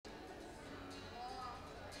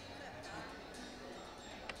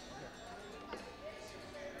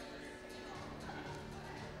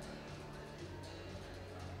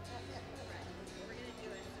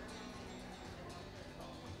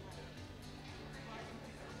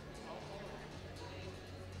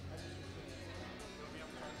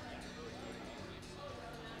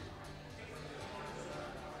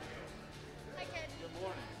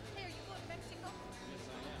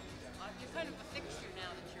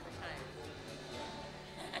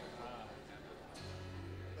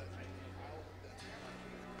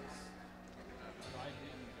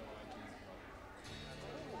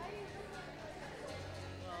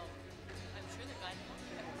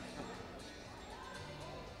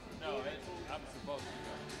I'm supposed to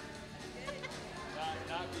go.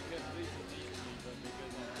 Not because Lisa needs me, but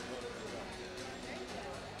because I'm supposed to go.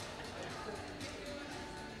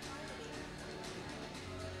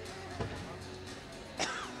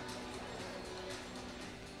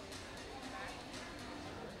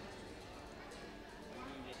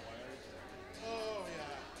 Oh,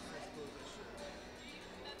 yeah. Let's do this.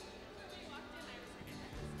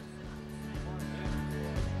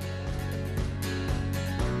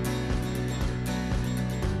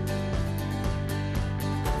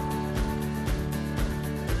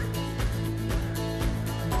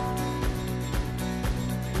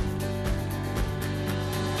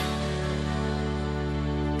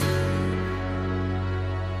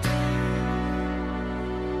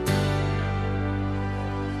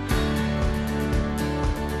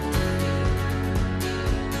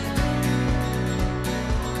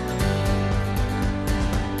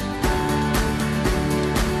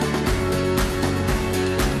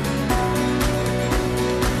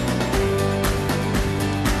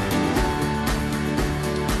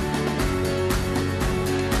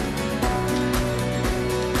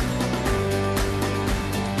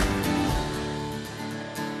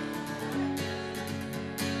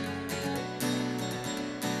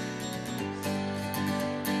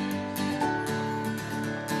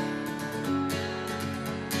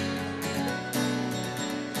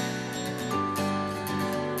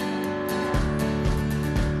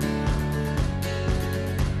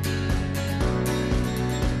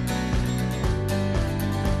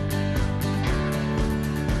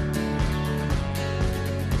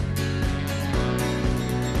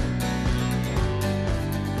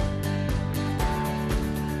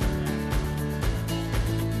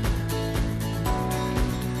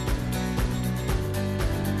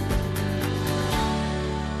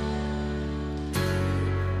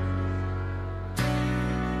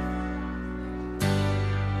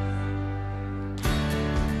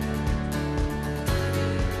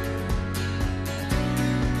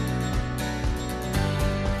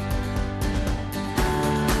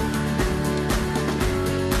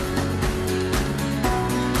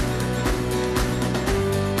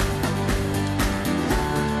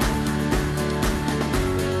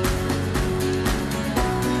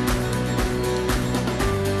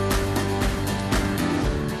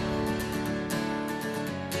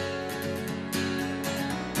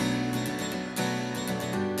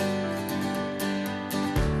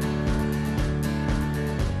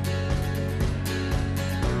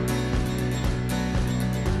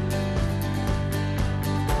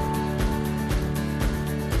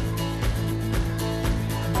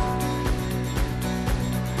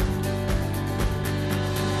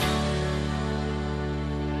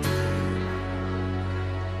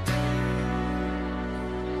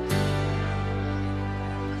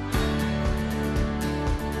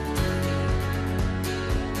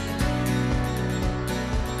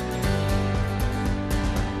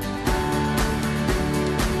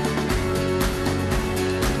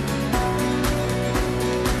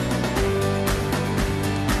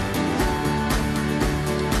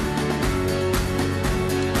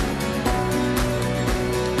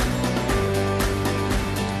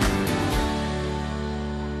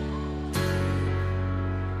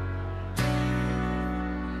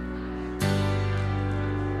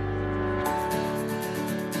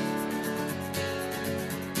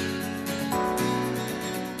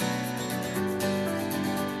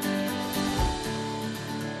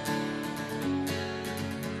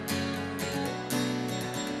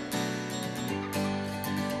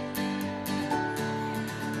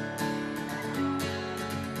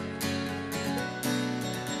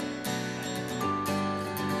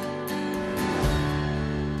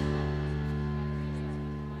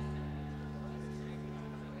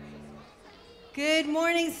 Good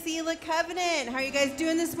morning, Selah Covenant. How are you guys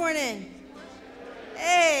doing this morning?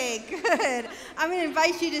 Hey, good. I'm going to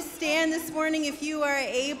invite you to stand this morning if you are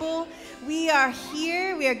able. We are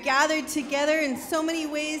here. We are gathered together in so many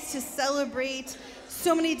ways to celebrate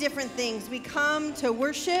so many different things. We come to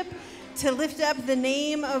worship, to lift up the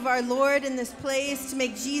name of our Lord in this place, to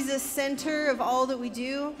make Jesus center of all that we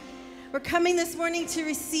do. We're coming this morning to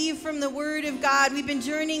receive from the Word of God. We've been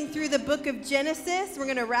journeying through the book of Genesis. We're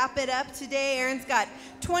going to wrap it up today. Aaron's got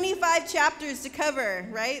 25 chapters to cover,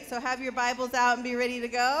 right? So have your Bibles out and be ready to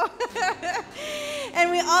go.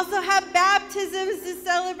 And we also have baptisms to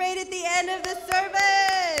celebrate at the end of the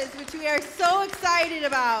service, which we are so excited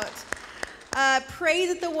about. Pray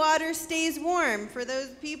that the water stays warm for those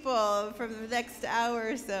people for the next hour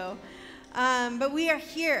or so. But we are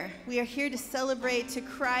here. We are here to celebrate, to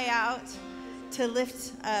cry out, to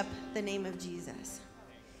lift up the name of Jesus.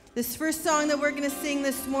 This first song that we're going to sing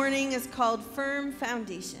this morning is called Firm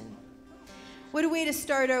Foundation. What a way to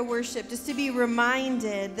start our worship, just to be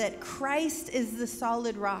reminded that Christ is the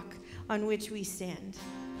solid rock on which we stand.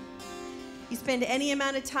 You spend any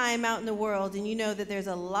amount of time out in the world and you know that there's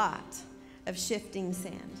a lot of shifting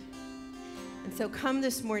sand. And so come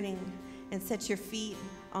this morning and set your feet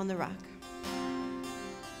on the rock.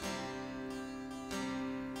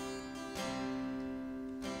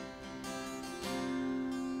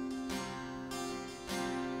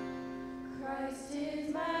 Christ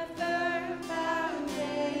is my firm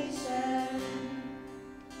foundation,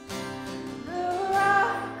 the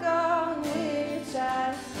rock on which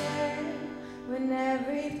I stand when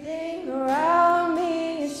everything around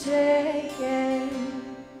me is shaken.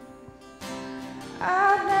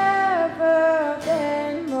 I've never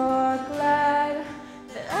been more glad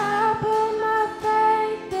that I put my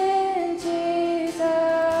faith in Jesus,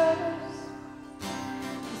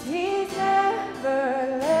 'cause He's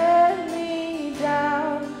never let me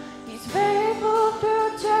down. He's faithful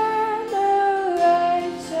through generations.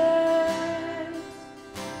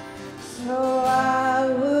 So why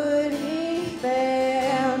would He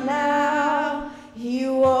fail now? He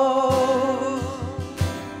won't.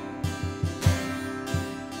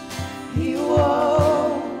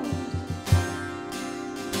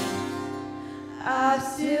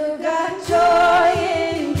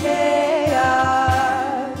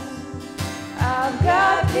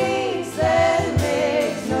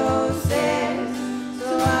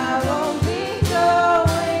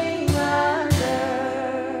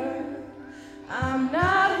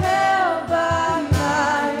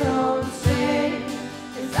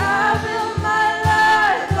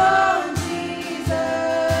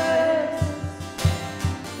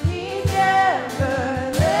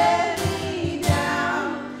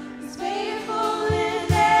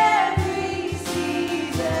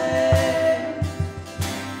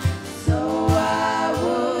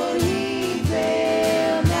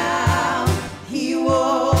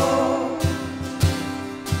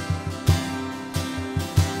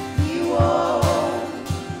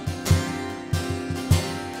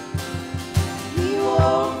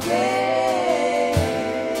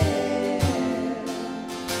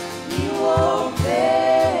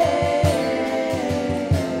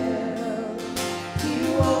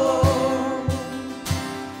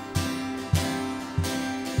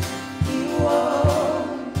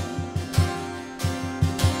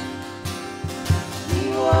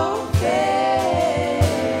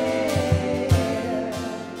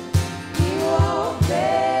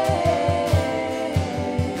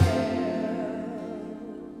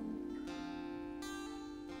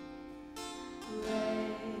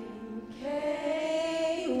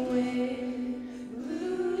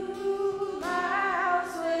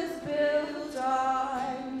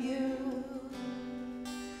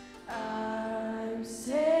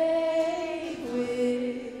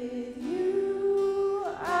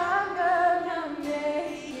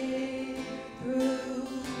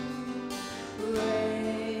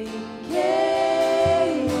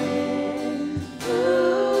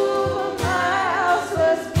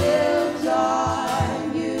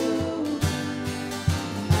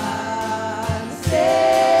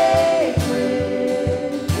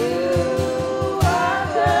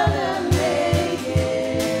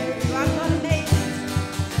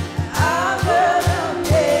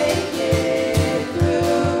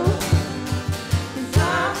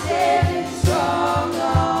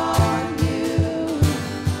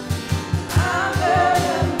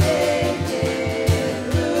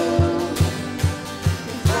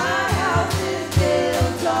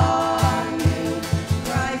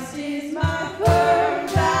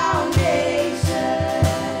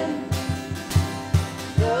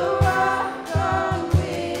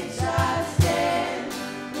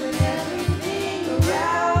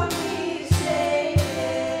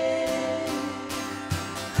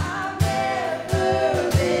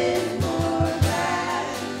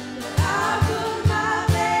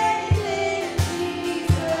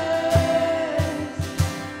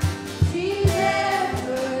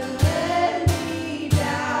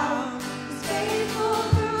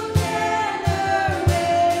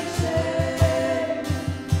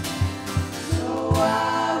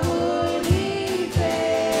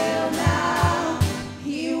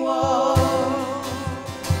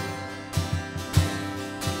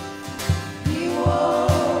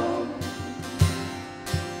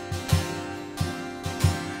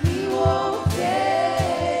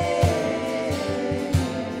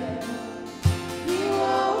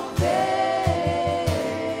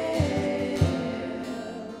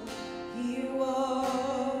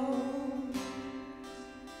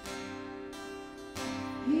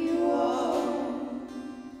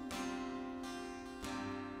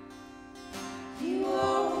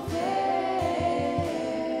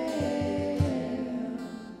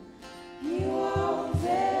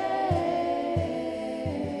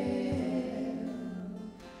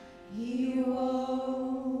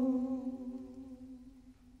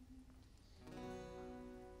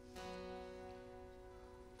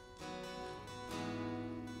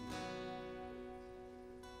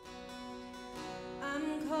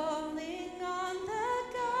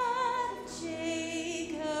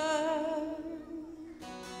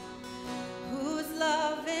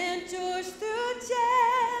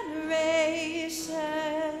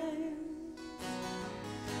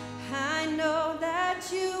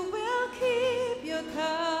 that you will keep your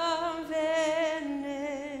covenant.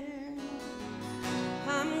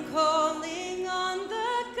 I'm calling on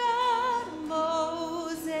the God of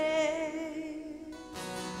Moses,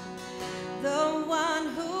 the one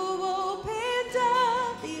who opened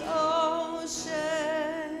up the ocean.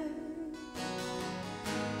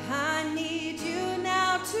 I need you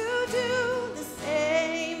now to do the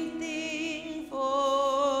same thing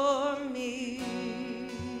for me.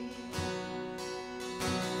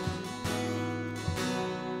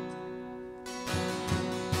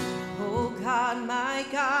 Oh God, my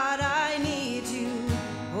God, I need you.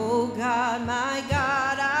 Oh God, my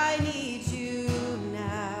God, I need you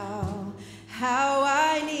now. How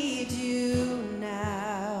I need you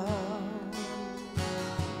now.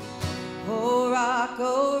 Oh rock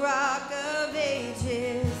of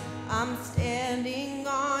ages, I'm standing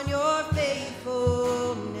on your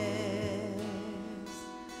faithfulness,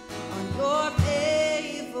 on your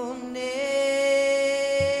faithfulness.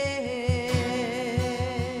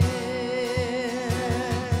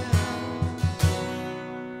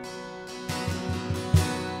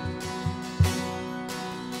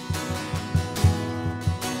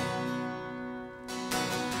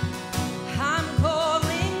 I'm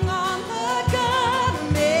calling on the God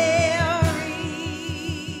of Mary,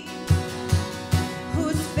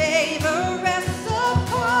 whose favor rests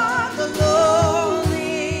upon the lowly.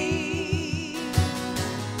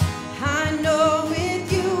 I know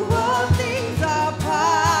with you all things are possible.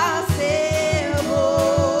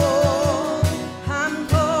 I'm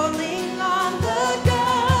calling on the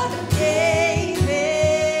God of David,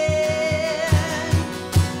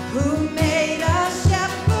 who made a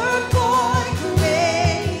shepherd boy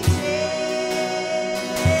courageous.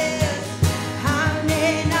 I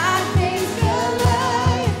may not face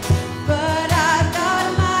Goliath, but I've got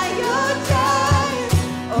my own giant.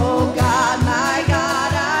 Oh God, my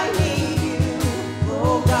God, I need you.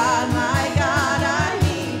 Oh God, my God, I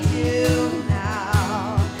need you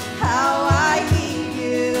now. How I need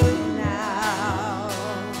you now.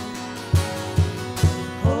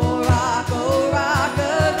 Oh rock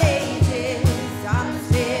of ages, I'm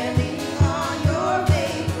standing on your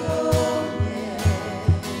faithfulness,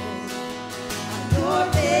 on your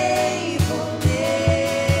faithfulness.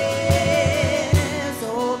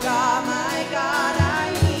 Oh God, my God,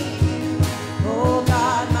 I need you. Oh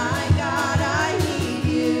God, my God, I need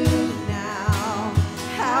you now.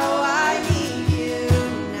 How I need you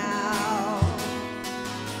now.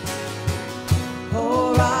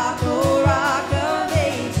 Oh rock of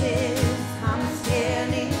ages, I'm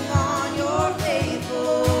standing on your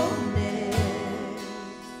faithfulness,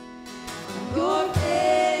 on your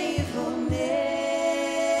faithfulness.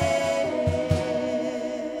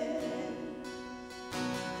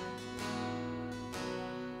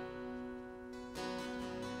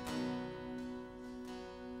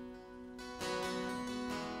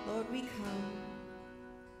 Lord, we come.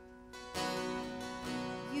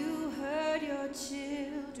 You heard your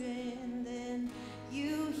children then,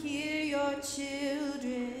 you hear your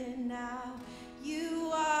children now.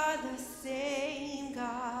 You are the same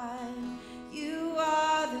God. You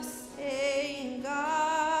are the same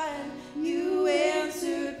God. You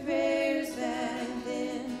answered prayers back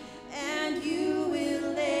then, and you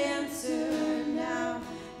will answer now.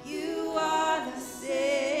 You are the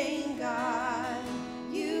same God.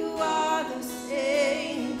 You are the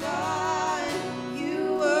same God.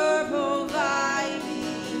 You were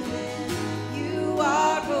providing then. You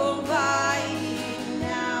are providing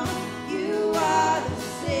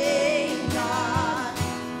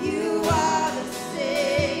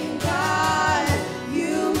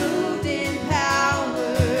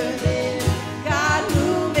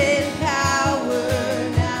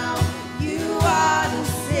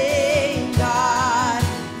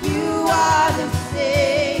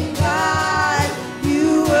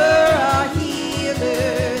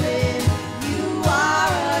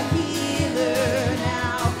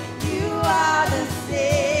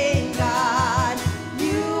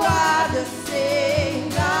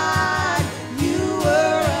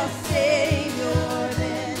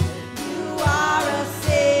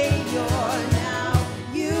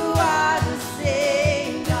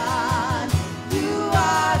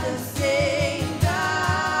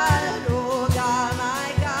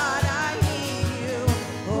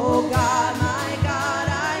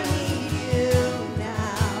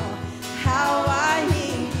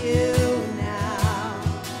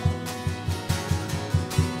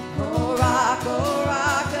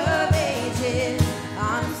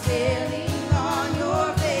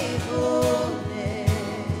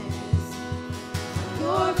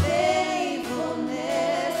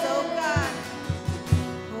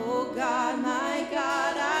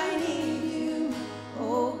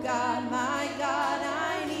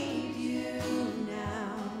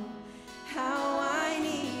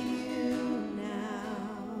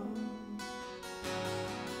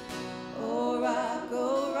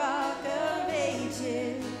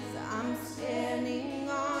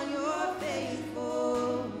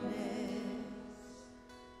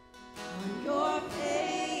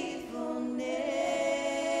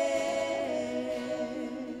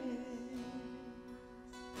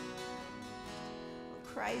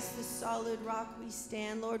Christ, the solid rock we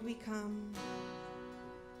stand. Lord, we come.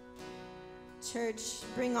 Church,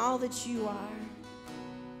 bring all that you are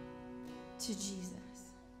to Jesus.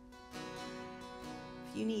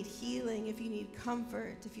 If you need healing, if you need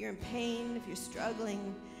comfort, if you're in pain, if you're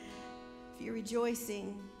struggling, if you're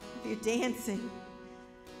rejoicing, if you're dancing,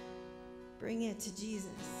 bring it to Jesus.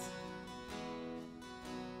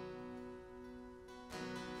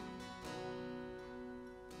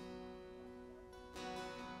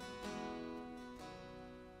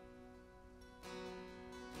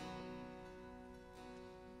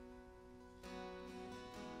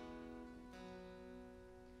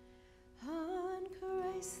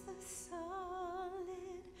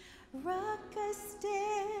 Rock I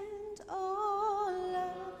stand, all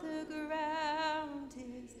other ground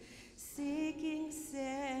is sinking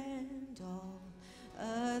sand. All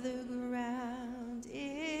other ground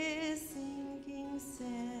is sinking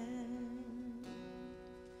sand.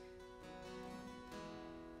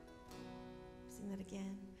 Sing that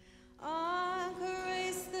again. On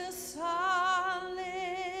Christ the solid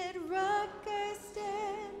rock I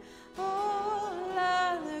stand, all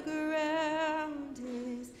other ground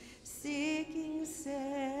is sinking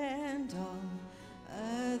sand. All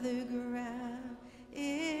other ground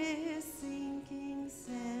is sinking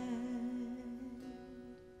sand.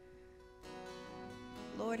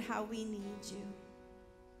 Lord, how we need you.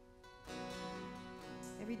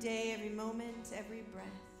 Every day, every moment, every breath,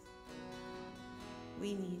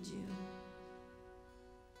 we need you.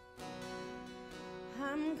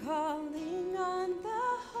 I'm calling on the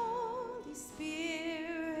Holy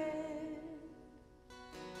Spirit,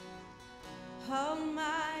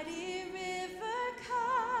 almighty river,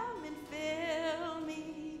 come and fill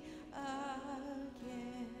me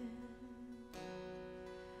again.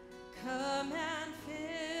 Come and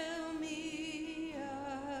fill me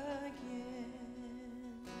again.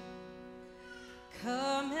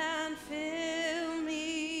 Come and fill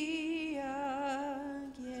me again.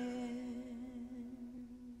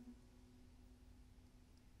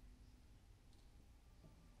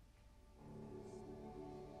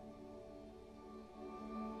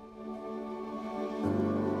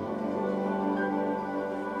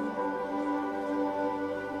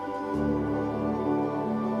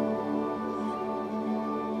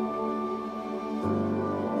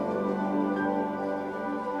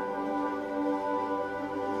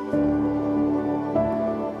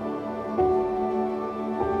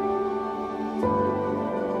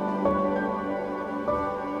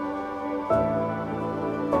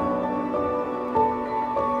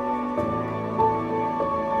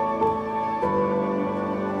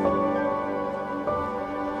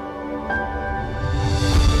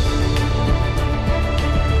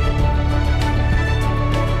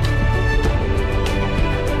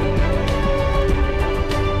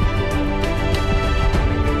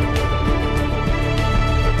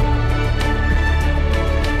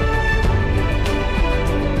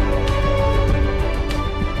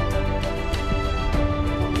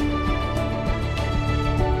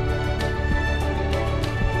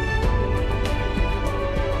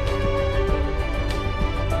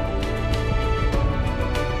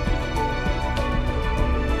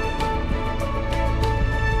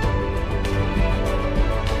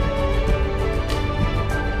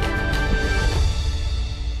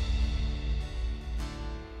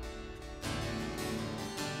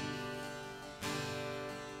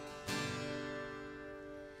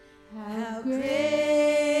 How great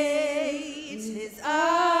is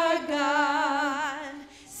our God.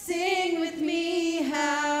 Sing with me,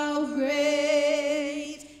 how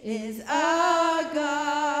great is our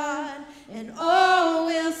God. And all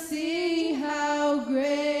will sing how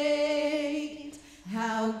great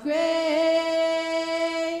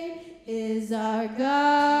is our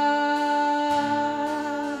God.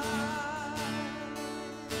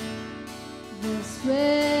 The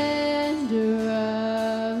splendor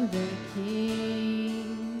of the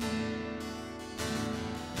King,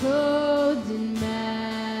 clothed in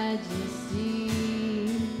majesty.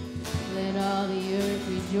 Let all the earth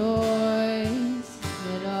rejoice.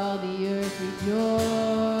 Let all the earth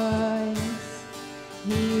rejoice.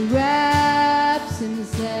 He wraps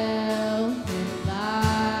himself in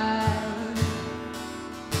light,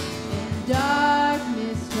 and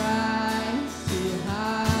darkness tries to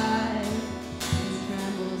hide.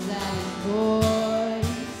 And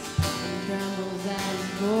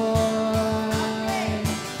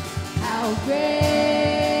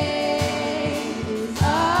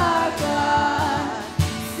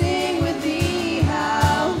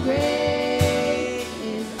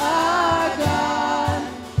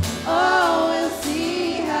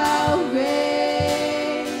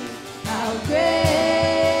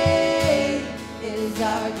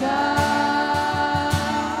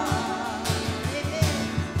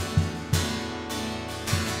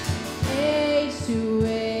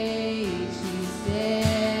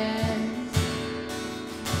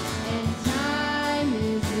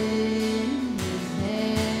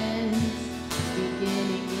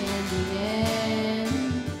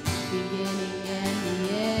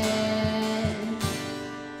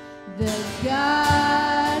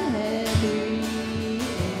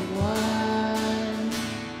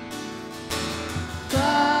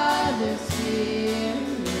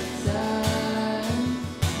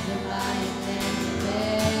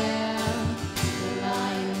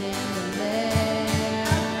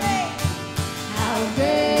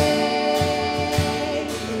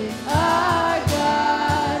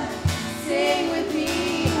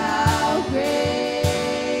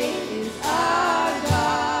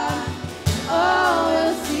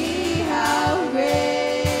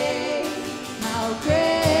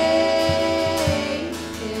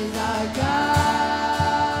our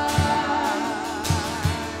God.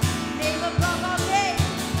 Name above all names.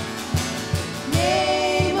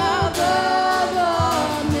 Name above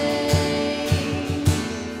all names.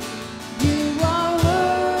 You are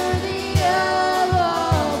worthy of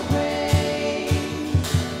all praise.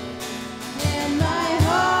 And my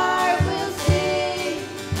heart will sing,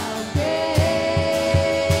 how great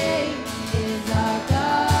is our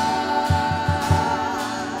God.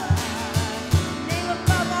 Name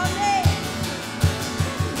above all names.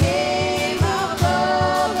 Name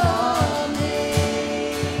above all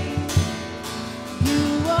names. You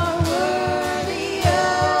are worthy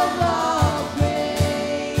of all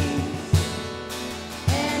praise.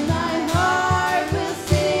 And my heart will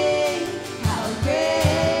sing, how great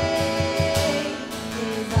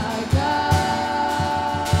is our God.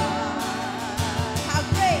 How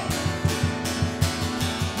great.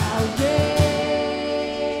 How great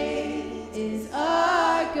is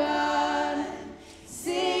our God.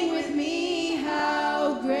 Sing with me,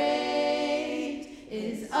 how great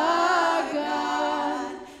is our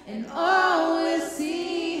God. And all will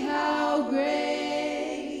see how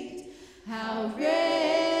great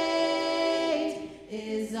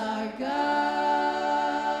is our God.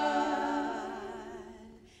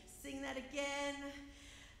 Sing that again.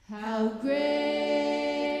 How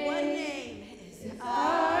great One name is is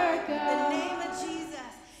our the God. name of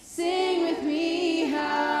Jesus. Sing with me,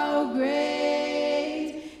 how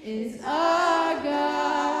great is our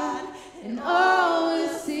God, and all will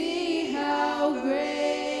see how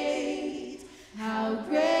great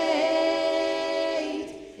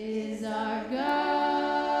is our God.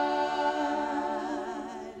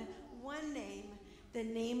 One name, the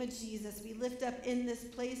name of Jesus. We lift up in this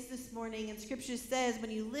place this morning, and Scripture says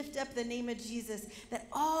when you lift up the name of Jesus, that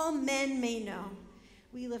all men may know.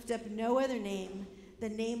 We lift up no other name, the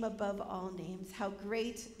name above all names. How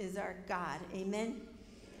great is our God. Amen.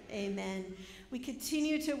 Amen. We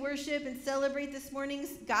continue to worship and celebrate this morning.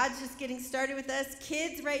 God's just getting started with us.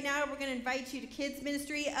 Kids, right now, we're going to invite you to kids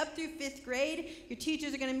ministry up through 5th grade. Your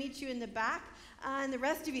teachers are going to meet you in the back. And the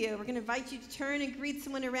rest of you, we're going to invite you to turn and greet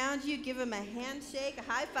someone around you. Give them a handshake,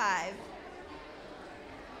 a high five.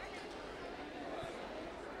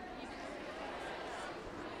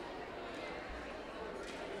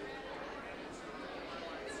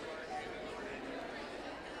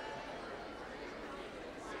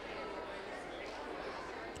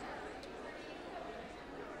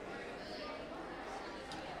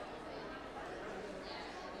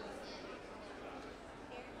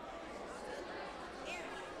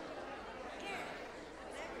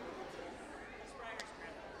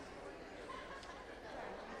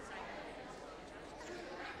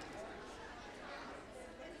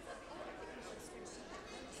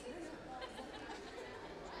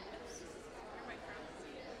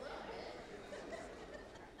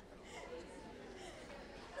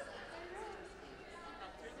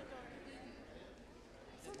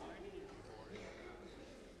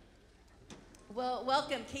 Well,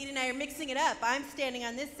 welcome. Kate and I are mixing it up. I'm standing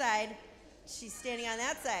on this side. She's standing on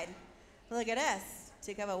that side. Look at us.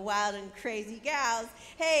 Two couple of wild and crazy gals.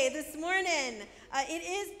 Hey, this morning, it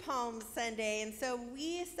is Palm Sunday, and so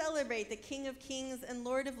we celebrate the King of Kings and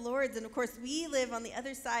Lord of Lords. And, of course, we live on the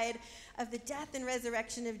other side of the death and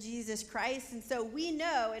resurrection of Jesus Christ. And so we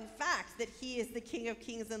know, in fact, that he is the King of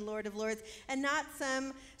Kings and Lord of Lords, and not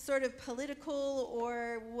some sort of political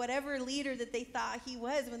or whatever leader that they thought he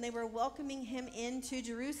was when they were welcoming him into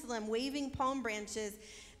Jerusalem, waving palm branches,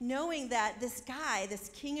 knowing that this guy, this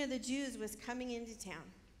King of the Jews, was coming into town.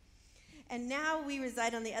 And now we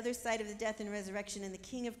reside on the other side of the death and resurrection, and the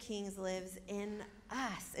King of Kings lives in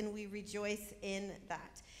us, and we rejoice in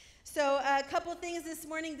that. So a couple things this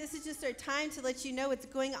morning. This is just our time to let you know what's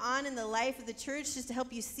going on in the life of the church, just to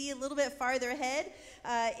help you see a little bit farther ahead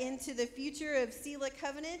into the future of Selah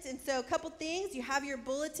Covenant. And so a couple things. You have your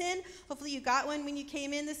bulletin. Hopefully you got one when you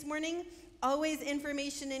came in this morning. Always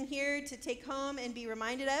information in here to take home and be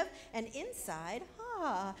reminded of. And inside,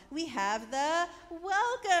 we have the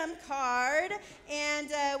welcome card. And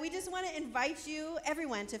we just want to invite you,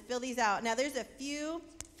 everyone, to fill these out. Now, there's a few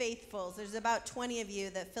faithfuls. There's about 20 of you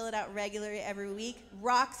that fill it out regularly every week.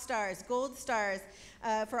 Rock stars, gold stars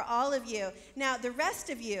for all of you. Now, the rest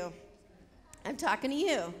of you, I'm talking to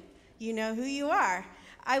you. You know who you are.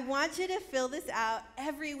 I want you to fill this out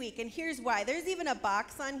every week, and here's why. There's even a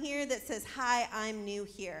box on here that says, "Hi, I'm new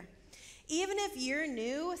here." Even if you're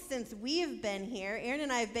new, since we've been here, Aaron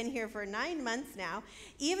and I have been here for 9 months now.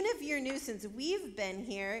 Even if you're new since we've been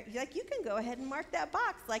here, like, you can go ahead and mark that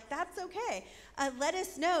box. Like, that's okay. Let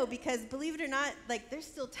us know, because believe it or not, like, there's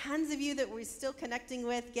still tons of you that we're still connecting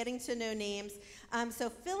with, getting to know names. So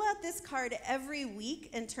fill out this card every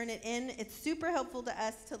week and turn it in. It's super helpful to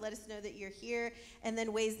us to let us know that you're here, and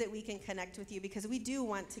then ways that we can connect with you, because we do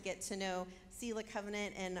want to get to know Selah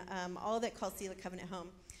Covenant and all that calls Selah Covenant home.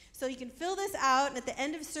 So you can fill this out, and at the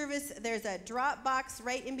end of service, there's a drop box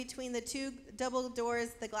right in between the two double doors,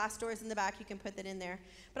 the glass doors in the back. You can put that in there.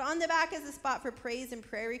 But on the back is a spot for praise and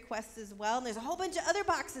prayer requests as well, and there's a whole bunch of other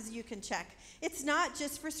boxes you can check. It's not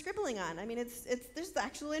just for scribbling on. I mean, there's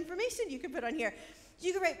actual information you can put on here.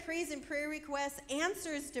 You can write praise and prayer requests,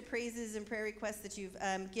 answers to praises and prayer requests that you've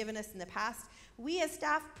given us in the past. We as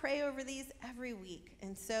staff pray over these every week,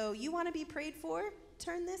 and so you want to be prayed for?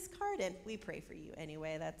 Turn this card in. We pray for you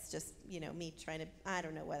anyway. That's just, me trying to, I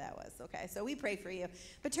don't know what that was, okay? So we pray for you.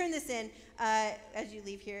 But turn this in as you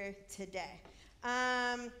leave here today.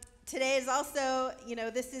 Today is also,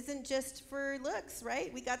 this isn't just for looks,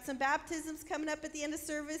 right? We got some baptisms coming up at the end of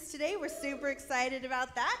service today. We're super excited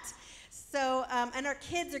about that. So, and our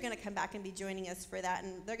kids are going to come back and be joining us for that,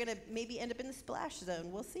 and they're going to maybe end up in the splash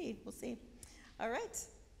zone. We'll see. All right.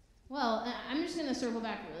 Well, I'm just going to circle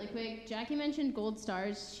back really quick. Jackie mentioned gold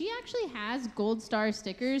stars. She actually has gold star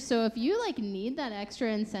stickers, so if you need that extra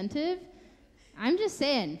incentive, I'm just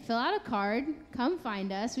saying, fill out a card, come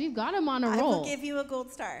find us. We've got them on a roll. I will give you a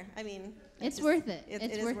gold star. I mean, it's worth it.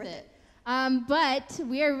 It's worth it. But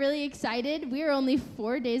we are really excited. We are only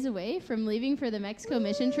 4 days away from leaving for the Mexico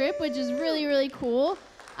mission trip, which is really, really cool.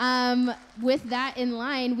 With that in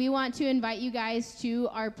line, we want to invite you guys to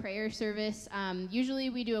our prayer service. Usually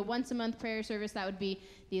we do a once-a-month prayer service. That would be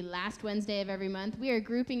the last Wednesday of every month. We are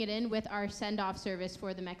grouping it in with our send-off service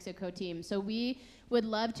for the Mexico team. So we would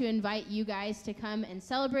love to invite you guys to come and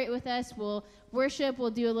celebrate with us. We'll worship, we'll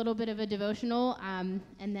do a little bit of a devotional, and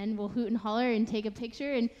then we'll hoot and holler and take a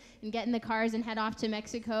picture and get in the cars and head off to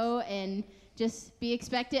Mexico and just be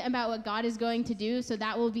expectant about what God is going to do. So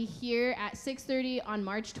that will be here at 6:30 on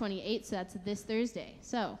March 28th. So that's this Thursday.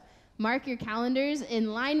 So mark your calendars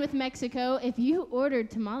in line with Mexico. If you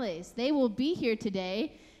ordered tamales, they will be here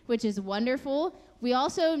today, which is wonderful. We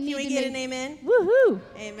also need Can we get an amen? Woohoo!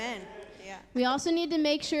 Amen. Yeah. We also need to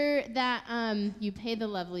make sure that you pay the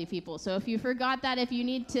lovely people. So if you forgot that, if you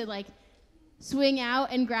need to swing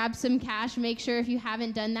out and grab some cash, make sure if you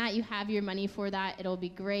haven't done that, you have your money for that. It'll be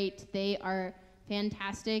great. They are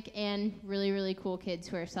fantastic and really, really cool kids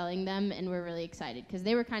who are selling them, and we're really excited because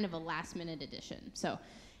they were kind of a last-minute addition. So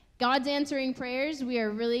God's answering prayers. We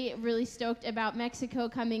are really, really stoked about Mexico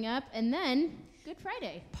coming up, and then Good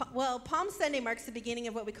Friday. Well, Palm Sunday marks the beginning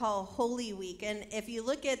of what we call Holy Week. And if you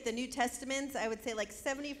look at the New Testaments, I would say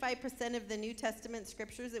 75% of the New Testament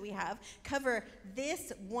scriptures that we have cover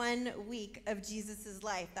this 1 week of Jesus'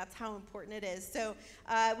 life. That's how important it is. So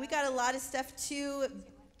we got a lot of stuff to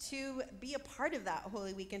be a part of that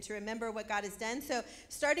Holy Week and to remember what God has done. So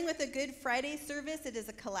starting with a Good Friday service, it is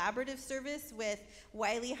a collaborative service with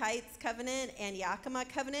Wiley Heights Covenant and Yakima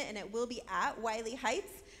Covenant, and it will be at Wiley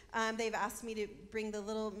Heights. They've asked me to bring the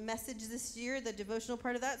little message this year, the devotional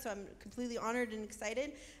part of that, so I'm completely honored and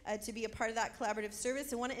excited to be a part of that collaborative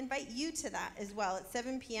service. I want to invite you to that as well at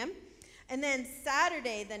 7 p.m. And then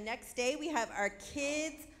Saturday, the next day, we have our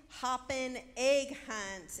Kids Hoppin' Egg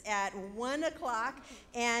Hunt at 1 o'clock.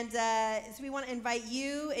 And so we want to invite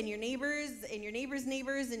you and your neighbors and your neighbors'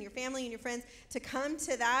 neighbors and your family and your friends to come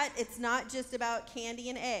to that. It's not just about candy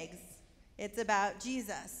and eggs. It's about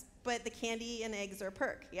Jesus. But the candy and eggs are a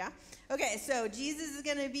perk, yeah? Okay, so Jesus is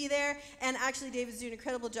going to be there. And actually, David's doing an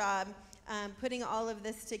incredible job putting all of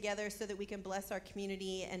this together so that we can bless our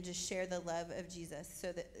community and just share the love of Jesus.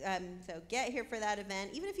 So get here for that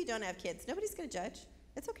event. Even if you don't have kids, nobody's going to judge.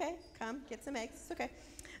 It's okay. Come, get some eggs. It's okay.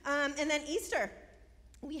 And then Easter.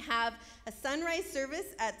 We have a sunrise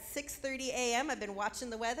service at 6:30 a.m. I've been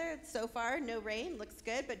watching the weather. So far, no rain. Looks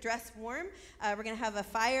good, but dress warm. We're going to have a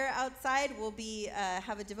fire outside. We'll be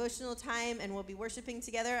have a devotional time, and we'll be worshiping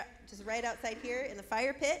together just right outside here in the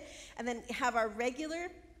fire pit. And then have our regular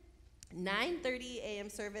 9:30 a.m.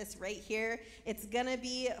 service right here. It's going to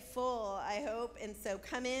be full, I hope. And so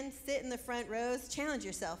come in, sit in the front rows, challenge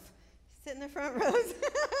yourself. Sit in the front rows,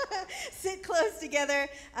 sit close together,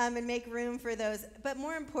 and make room for those. But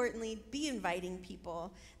more importantly, be inviting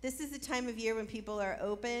people. This is the time of year when people are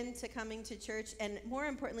open to coming to church. And more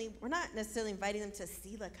importantly, we're not necessarily inviting them to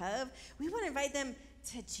Selah Cove. We want to invite them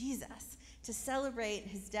to Jesus, to celebrate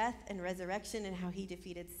his death and resurrection and how he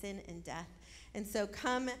defeated sin and death. And so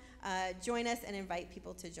come join us and invite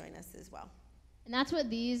people to join us as well. And that's what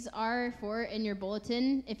these are for in your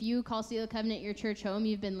bulletin. If you call Seal of Covenant your church home,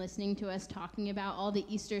 you've been listening to us talking about all the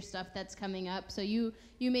Easter stuff that's coming up. So you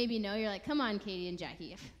maybe know, you're like, come on, Katie and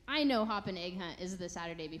Jackie. I know Hop and Egg Hunt is the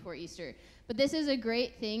Saturday before Easter. But this is a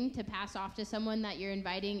great thing to pass off to someone that you're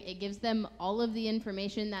inviting. It gives them all of the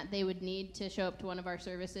information that they would need to show up to one of our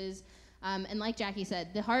services. And like Jackie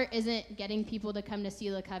said, the heart isn't getting people to come to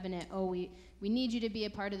Seal of Covenant. Oh, we need you to be a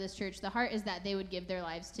part of this church. The heart is that they would give their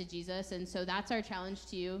lives to Jesus. And so that's our challenge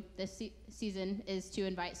to you this season, is to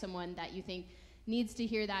invite someone that you think needs to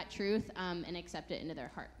hear that truth and accept it into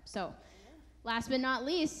their heart. So last but not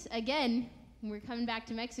least, again, we're coming back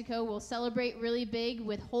to Mexico. We'll celebrate really big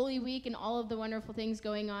with Holy Week and all of the wonderful things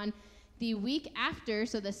going on. The week after,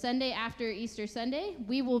 so the Sunday after Easter Sunday,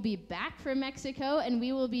 we will be back from Mexico, and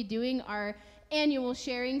we will be doing our annual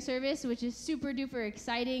sharing service, which is super duper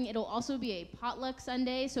exciting. It'll also be a potluck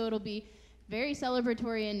Sunday, so it'll be very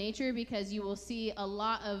celebratory in nature because you will see a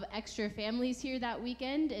lot of extra families here that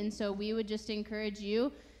weekend. And so we would just encourage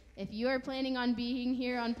you, if you are planning on being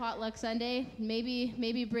here on potluck Sunday,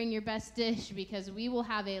 maybe bring your best dish, because we will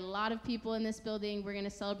have a lot of people in this building. We're going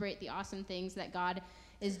to celebrate the awesome things that God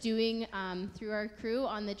is doing through our crew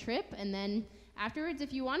on the trip. And then afterwards,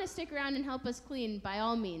 if you want to stick around and help us clean, by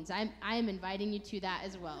all means, I am inviting you to that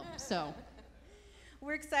as well. So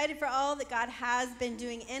we're excited for all that God has been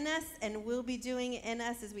doing in us and will be doing in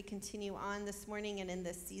us as we continue on this morning and in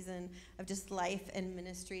this season of just life and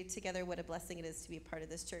ministry together. What a blessing it is to be a part of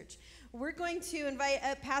this church. We're going to invite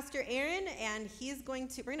up Pastor Aaron, and we're going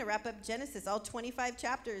to wrap up Genesis, all 25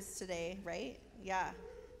 chapters today, right? Yeah,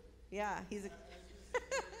 he's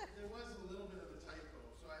There was a little bit of a typo,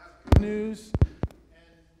 so I have good news and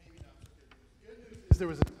maybe not so good news. Good news is there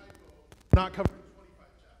was a typo, not covering 25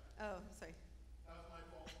 chapters. Oh, sorry. That was my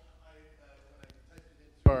fault. When I typed it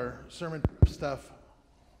into our sermon prep stuff,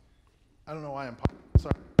 I don't know why I'm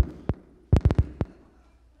sorry. Should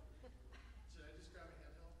I just grab a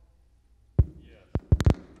handheld? Yes.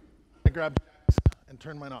 I grabbed Jack's and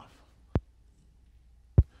turned mine off.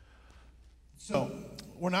 So,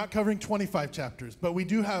 we're not covering 25 chapters, but we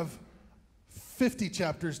do have 50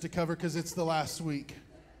 chapters to cover because it's the last week.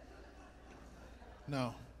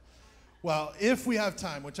 No. Well, if we have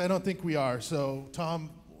time, which I don't think we are, so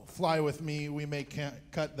Tom, fly with me. We may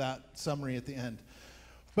cut that summary at the end.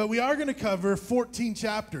 But we are going to cover 14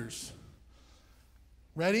 chapters.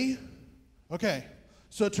 Ready? Okay.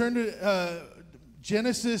 So turn to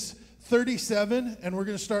Genesis 37, and we're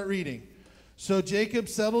going to start reading. So Jacob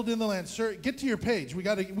settled in the land. Sir, get to your page. We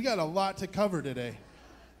got a lot to cover today.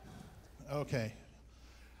 Okay.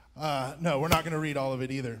 No, we're not going to read all of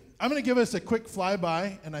it either. I'm going to give us a quick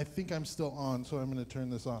flyby, and I think I'm still on, so I'm going to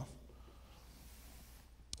turn this off.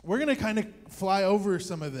 We're going to kind of fly over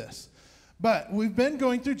some of this. But we've been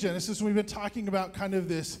going through Genesis, and we've been talking about kind of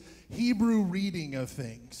this Hebrew reading of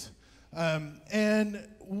things. And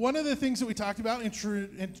one of the things that we talked about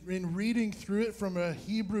in reading through it from a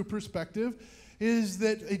Hebrew perspective is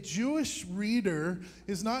that a Jewish reader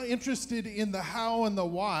is not interested in the how and the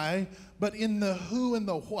why, but in the who and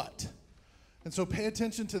the what. And so pay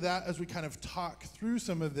attention to that as we kind of talk through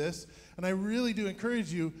some of this. And I really do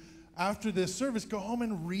encourage you, after this service, go home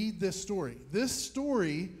and read this story. This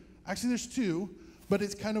story, actually there's two, but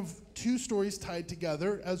it's kind of two stories tied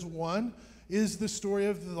together as one is the story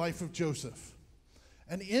of the life of Joseph.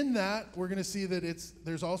 And in that, we're going to see that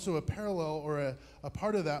there's also a parallel or a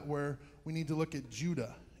part of that where we need to look at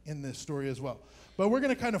Judah in this story as well. But we're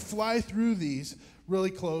going to kind of fly through these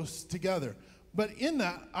really close together. But in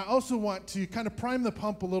that, I also want to kind of prime the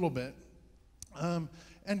pump a little bit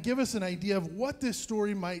and give us an idea of what this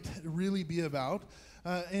story might really be about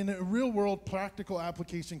in a real-world practical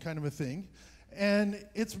application kind of a thing. And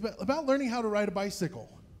it's about learning how to ride a bicycle.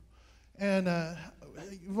 And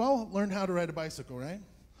you've all learned how to ride a bicycle, right?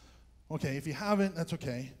 Okay, if you haven't, that's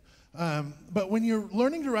okay. But when you're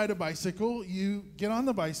learning to ride a bicycle, you get on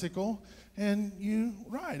the bicycle and you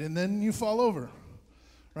ride, and then you fall over,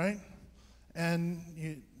 right? And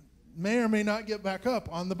you may or may not get back up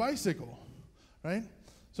on the bicycle, right?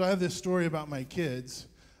 So I have this story about my kids.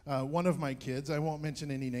 One of my kids, I won't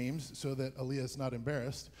mention any names so that Aaliyah's not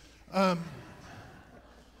embarrassed.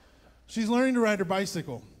 She's learning to ride her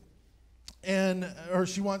bicycle. Or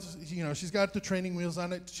she wants, she's got the training wheels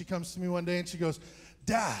on it. She comes to me one day and she goes,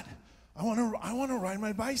 "Dad, I want to ride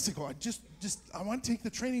my bicycle. I want to take the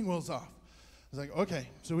training wheels off." I was like, "Okay."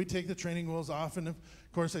 So we take the training wheels off, and of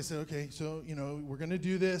course I said, "Okay, so we're going to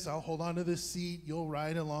do this. I'll hold on to this seat. You'll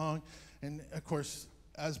ride along." And of course,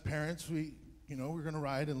 as parents, we're going to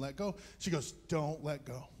ride and let go. She goes, "Don't let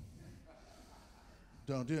go."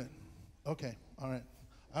 Don't do it. Okay, all right.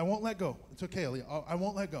 I won't let go. It's okay, Aaliyah. I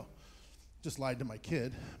won't let go. Just lied to my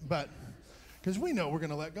kid, but because we know we're going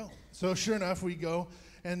to let go. So sure enough, we go,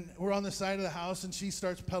 and we're on the side of the house, and she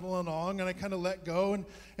starts pedaling along, and I kind of let go,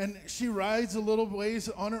 and she rides a little ways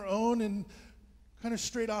on her own and kind of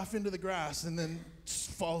straight off into the grass, and then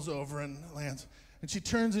falls over and lands. And she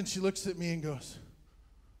turns and she looks at me and goes,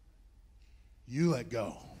 "You let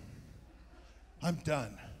go. I'm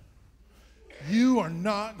done. You are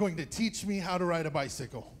not going to teach me how to ride a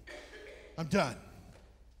bicycle. I'm done."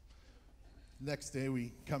 Next day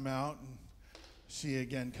we come out, and she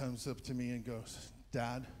again comes up to me and goes,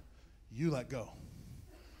 "Dad, you let go.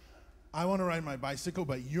 I want to ride my bicycle,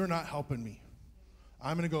 but you're not helping me.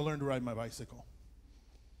 I'm going to go learn to ride my bicycle."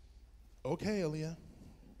 Okay, Aaliyah,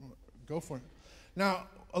 go for it. Now,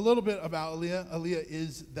 a little bit about Aaliyah. Aaliyah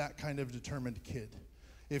is that kind of determined kid.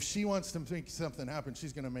 If she wants to make something happen,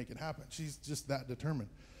 she's going to make it happen. She's just that determined.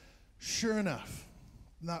 Sure enough,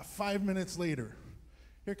 not 5 minutes later,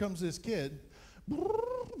 here comes this kid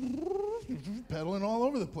pedaling all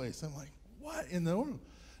over the place. I'm like, what in the world?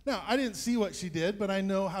 Now, I didn't see what she did, but I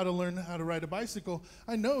know how to learn how to ride a bicycle.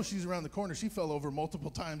 I know she's around the corner. She fell over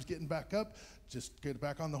multiple times getting back up. Just get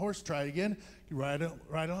back on the horse, try it again, you ride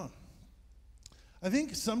on. I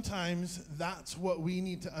think sometimes that's what we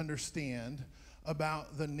need to understand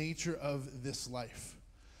about the nature of this life.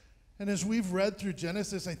 And as we've read through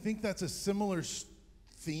Genesis, I think that's a similar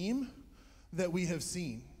theme that we have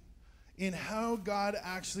seen in how God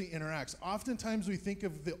actually interacts. Oftentimes we think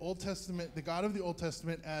of the Old Testament, the God of the Old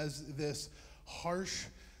Testament, as this harsh,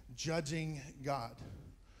 judging God.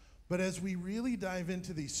 But as we really dive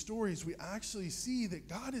into these stories, we actually see that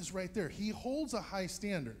God is right there. He holds a high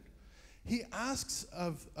standard. He asks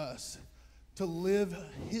of us to live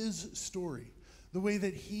his story, the way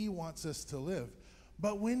that he wants us to live.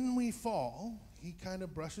 But when we fall, he kind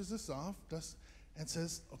of brushes us off and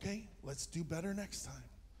says, okay, let's do better next time.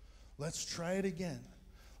 Let's try it again.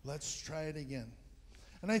 Let's try it again.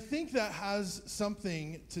 And I think that has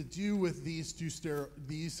something to do with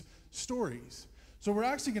these stories. So we're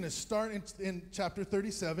actually going to start in chapter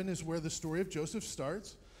 37 is where the story of Joseph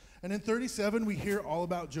starts. And in 37, we hear all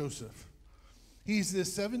about Joseph. He's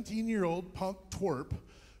this 17-year-old punk twerp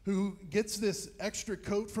who gets this extra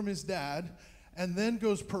coat from his dad and then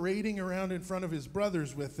goes parading around in front of his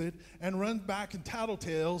brothers with it and runs back and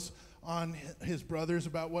tattletales on his brothers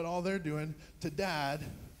about what all they're doing to dad.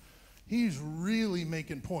 He's really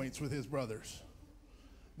making points with his brothers.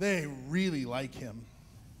 They really like him.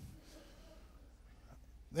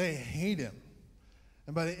 They hate him.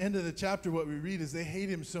 And by the end of the chapter, what we read is they hate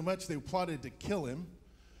him so much they plotted to kill him.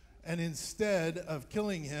 And instead of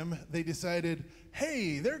killing him, they decided,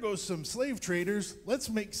 hey, there goes some slave traders. Let's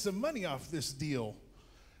make some money off this deal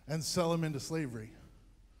and sell him into slavery.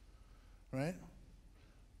 Right?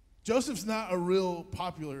 Joseph's not a real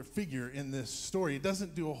popular figure in this story. He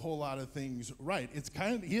doesn't do a whole lot of things right.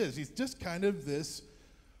 He's just kind of this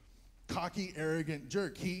cocky, arrogant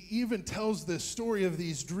jerk. He even tells this story of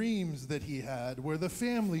these dreams that he had where the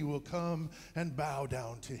family will come and bow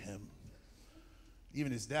down to him.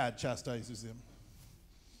 Even his dad chastises him.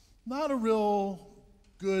 Not a real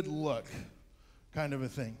good look kind of a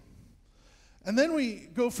thing. And then we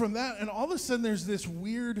go from that, and all of a sudden there's this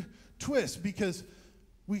weird twist because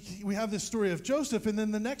we have this story of Joseph, and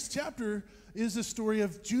then the next chapter is the story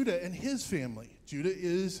of Judah and his family. Judah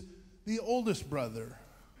is the oldest brother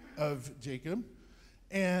of Jacob,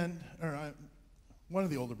 one of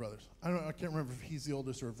the older brothers. I can't remember if he's the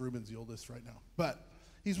oldest or if Reuben's the oldest right now, but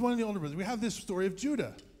he's one of the older brothers. We have this story of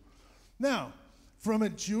Judah. Now, from a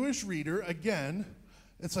Jewish reader, again,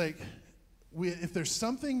 it's like, if there's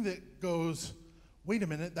something that goes, wait a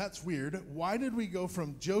minute, that's weird. Why did we go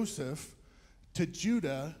from Joseph to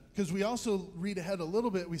Judah? Because we also read ahead a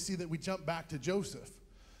little bit, we see that we jump back to Joseph.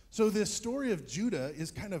 So this story of Judah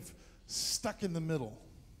is kind of stuck in the middle.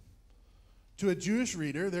 To a Jewish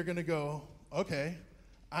reader, they're going to go, okay,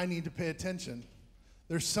 I need to pay attention.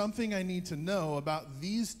 There's something I need to know about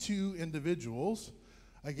these two individuals.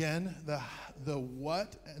 Again, the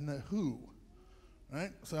what and the who.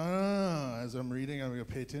 Right? So as I'm reading, I'm going to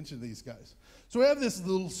pay attention to these guys. So we have this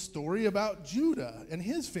little story about Judah and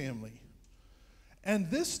his family.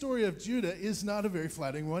 And this story of Judah is not a very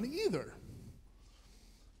flattering one either.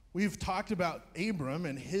 We've talked about Abram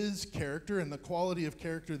and his character and the quality of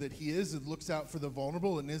character that he is. It looks out for the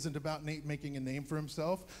vulnerable and isn't about making a name for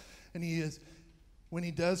himself. And when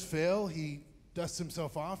he does fail, he dusts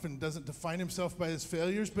himself off and doesn't define himself by his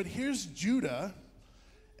failures. But here's Judah,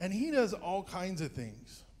 and he does all kinds of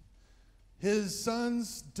things. His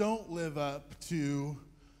sons don't live up to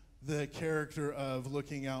the character of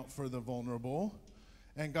looking out for the vulnerable.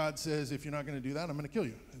 And God says, if you're not going to do that, I'm going to kill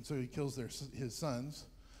you. And so he kills his sons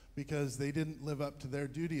because they didn't live up to their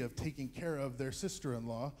duty of taking care of their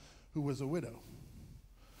sister-in-law, who was a widow.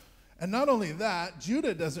 And not only that,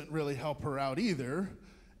 Judah doesn't really help her out either.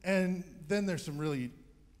 And then there's some really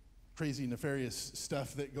crazy, nefarious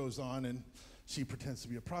stuff that goes on, and she pretends to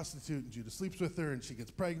be a prostitute, and Judah sleeps with her, and she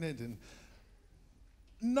gets pregnant, and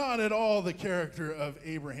not at all the character of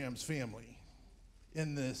Abraham's family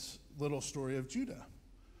in this little story of Judah.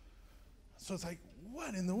 So it's like,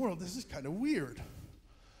 what in the world? This is kind of weird.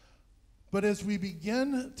 But as we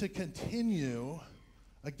begin to continue,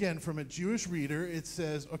 again, from a Jewish reader, it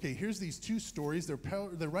says, okay, here's these two stories.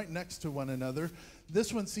 They're right next to one another.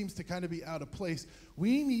 This one seems to kind of be out of place.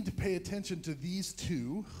 We need to pay attention to these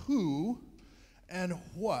two, who and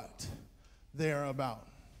what they are about.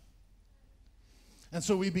 And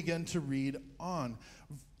so we begin to read on.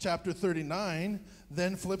 Chapter 39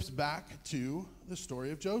 then flips back to the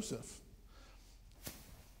story of Joseph.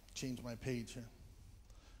 Change my page here.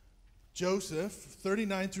 Joseph,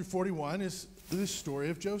 39 through 41, is the story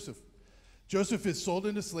of Joseph. Joseph is sold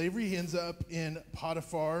into slavery. He ends up in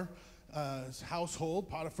Potiphar's household.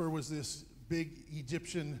 Potiphar was this big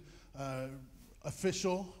Egyptian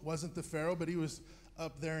official. Wasn't the Pharaoh, but he was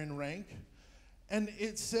up there in rank. And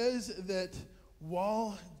it says that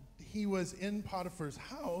while he was in Potiphar's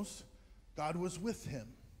house, God was with him.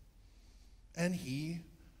 And he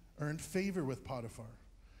earned favor with Potiphar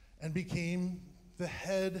and became the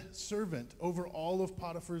head servant over all of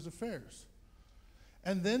Potiphar's affairs.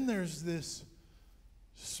 And then there's this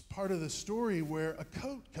part of the story where a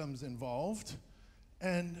coat comes involved,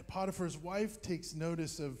 and Potiphar's wife takes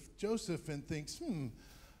notice of Joseph and thinks,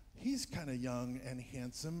 he's kind of young and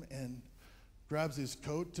handsome, and grabs his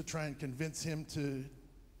coat to try and convince him to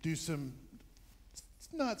do some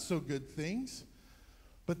not so good things.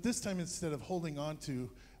 But this time, instead of holding on to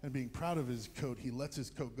and being proud of his coat, he lets his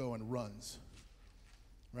coat go and runs.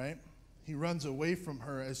 Right? He runs away from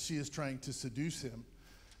her as she is trying to seduce him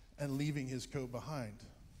and leaving his coat behind,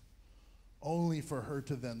 only for her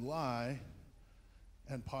to then lie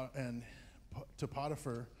and to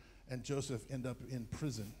Potiphar, and Joseph end up in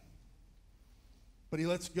prison. But he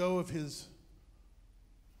lets go of his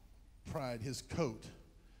pride, his coat,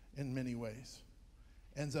 in many ways.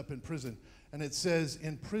 Ends up in prison. And it says,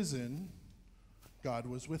 in prison, God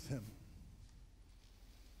was with him.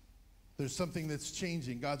 There's something that's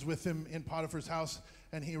changing. God's with him in Potiphar's house,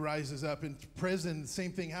 and he rises up. In prison, the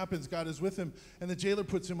same thing happens. God is with him, and the jailer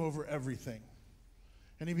puts him over everything.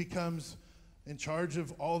 And he becomes in charge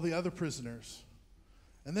of all the other prisoners.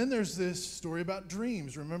 And then there's this story about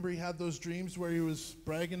dreams. Remember, he had those dreams where he was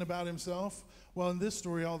bragging about himself? Well, in this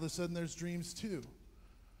story, all of a sudden, there's dreams too.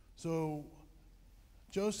 So,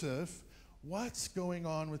 Joseph, what's going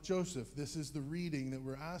on with Joseph? This is the reading that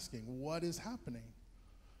we're asking. What is happening?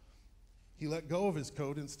 He let go of his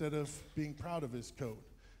coat instead of being proud of his coat.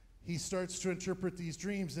 He starts to interpret these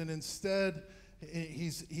dreams, and instead,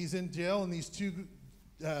 he's in jail, and these two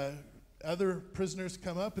other prisoners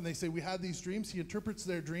come up, and they say, we had these dreams. He interprets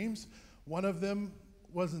their dreams. One of them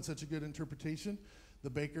wasn't such a good interpretation. The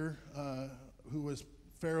baker, who was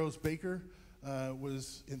Pharaoh's baker,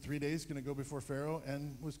 was in 3 days going to go before Pharaoh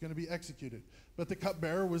and was going to be executed. But the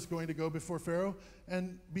cupbearer was going to go before Pharaoh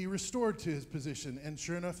and be restored to his position. And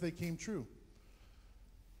sure enough, they came true.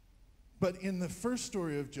 But in the first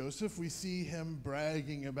story of Joseph, we see him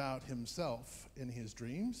bragging about himself in his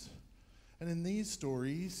dreams. And in these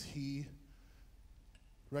stories, he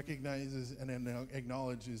recognizes and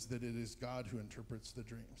acknowledges that it is God who interprets the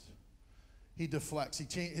dreams. He deflects.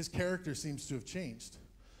 His character seems to have changed,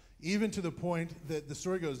 even to the point that the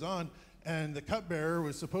story goes on, and the cupbearer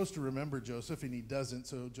was supposed to remember Joseph, and he doesn't,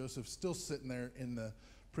 so Joseph's still sitting there in the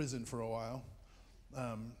prison for a while.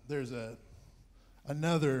 There's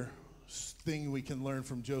another thing we can learn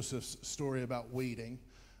from Joseph's story about waiting.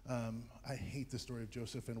 I hate the story of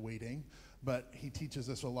Joseph and waiting, but he teaches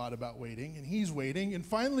us a lot about waiting, and he's waiting, and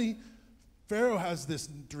finally, Pharaoh has this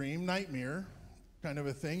dream, nightmare kind of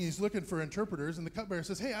a thing. He's looking for interpreters, and the cupbearer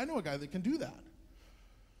says, hey, I know a guy that can do that.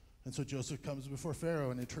 And so Joseph comes before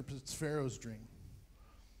Pharaoh and interprets Pharaoh's dream.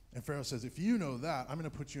 And Pharaoh says, if you know that, I'm going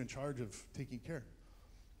to put you in charge of taking care.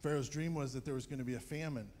 Pharaoh's dream was that there was going to be a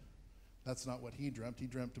famine. That's not what he dreamt. He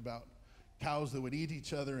dreamt about cows that would eat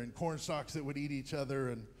each other and corn stalks that would eat each other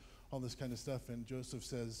and all this kind of stuff. And Joseph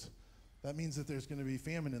says, that means that there's going to be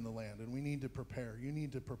famine in the land, and we need to prepare. You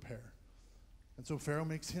need to prepare. And so Pharaoh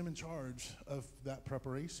makes him in charge of that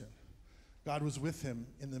preparation. God was with him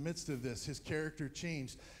in the midst of this. His character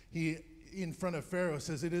changed. He, in front of Pharaoh,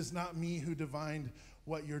 says, it is not me who divined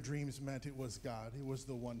what your dreams meant, it was God. It was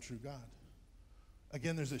the one true God.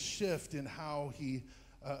 Again, there's a shift in how he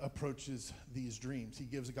approaches these dreams. He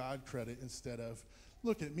gives God credit instead of,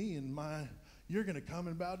 look at me and you're going to come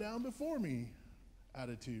and bow down before me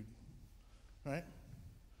attitude, right?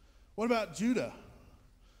 What about Judah?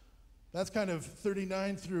 That's kind of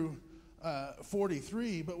 39 through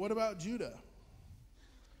 43, but what about Judah?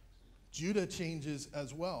 Judah changes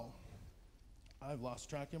as well. I've lost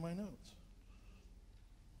track in my notes.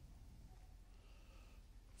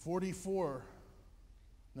 44.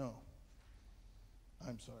 No.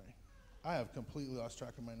 I'm sorry. I have completely lost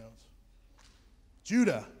track of my notes.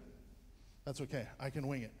 Judah. That's okay. I can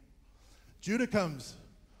wing it. Judah comes.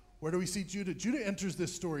 Where do we see Judah? Judah enters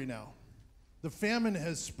this story now. The famine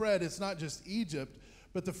has spread. It's not just Egypt,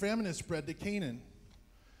 but the famine has spread to Canaan.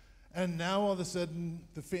 And now all of a sudden,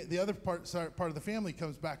 the other part of the family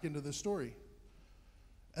comes back into the story.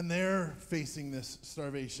 And they're facing this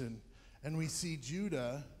starvation. And we see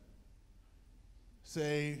Judah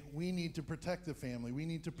say, we need to protect the family. We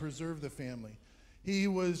need to preserve the family. He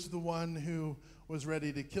was the one who was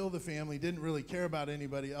ready to kill the family, didn't really care about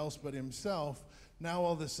anybody else but himself. Now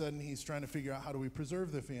all of a sudden, he's trying to figure out, how do we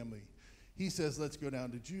preserve the family? He says, let's go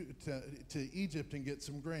down to Egypt and get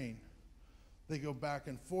some grain. They go back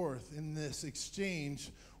and forth. In this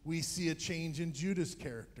exchange, we see a change in Judah's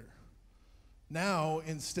character. Now,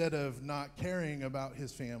 instead of not caring about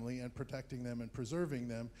his family and protecting them and preserving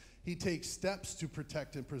them, he takes steps to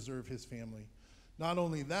protect and preserve his family. Not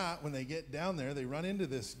only that, when they get down there, they run into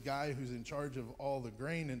this guy who's in charge of all the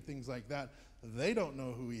grain and things like that. They don't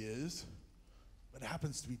know who he is, but it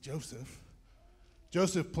happens to be Joseph.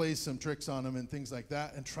 Joseph plays some tricks on them and things like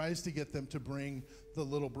that and tries to get them to bring the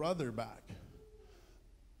little brother back.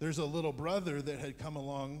 There's a little brother that had come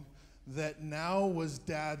along that now was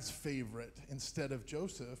Dad's favorite instead of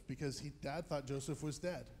Joseph, because Dad thought Joseph was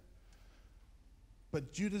dead.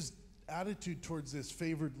 But Judah's attitude towards this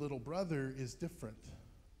favored little brother is different.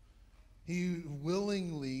 He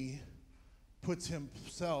willingly puts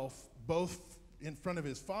himself both in front of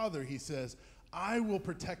his father. He says, I will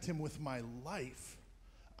protect him with my life.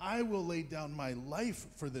 I will lay down my life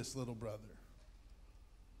for this little brother,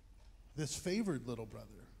 this favored little brother.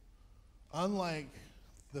 Unlike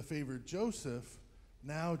the favored Joseph,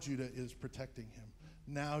 now Judah is protecting him.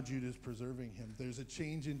 Now Judah is preserving him. There's a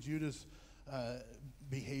change in Judah's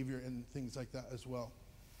behavior and things like that as well.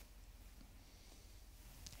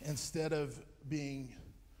 Instead of being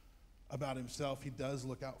about himself, he does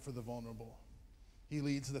look out for the vulnerable. He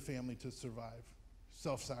leads the family to survive,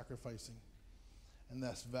 self-sacrificing, and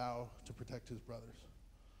thus vow to protect his brothers.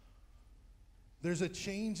 There's a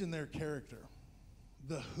change in their character,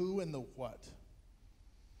 the who and the what.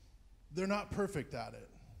 They're not perfect at it.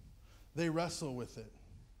 They wrestle with it.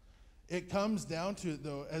 It comes down to it,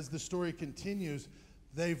 though, as the story continues,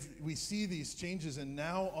 we see these changes, and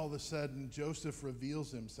now all of a sudden Joseph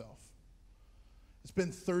reveals himself. It's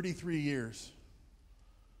been 33 years.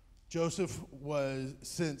 Joseph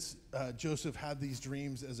had these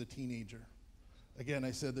dreams as a teenager. Again,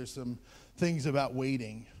 I said there's some things about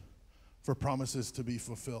waiting for promises to be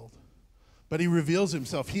fulfilled. But he reveals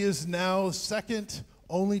himself. He is now second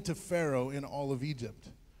only to Pharaoh in all of Egypt.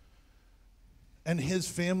 And his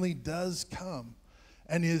family does come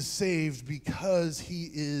and is saved because he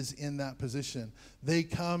is in that position. They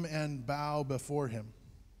come and bow before him.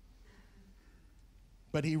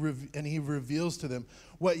 But he reveals to them,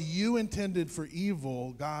 what you intended for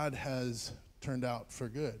evil, God has turned out for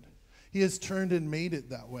good. He has turned and made it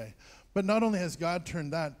that way. But not only has God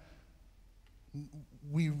turned that,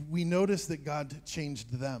 we notice that God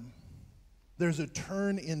changed them. There's a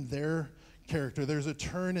turn in their character. There's a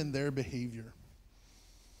turn in their behavior.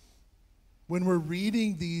 When we're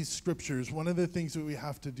reading these scriptures, one of the things that we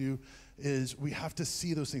have to do is we have to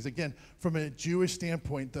see those things. Again, from a Jewish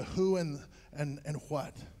standpoint, the who and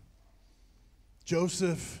what.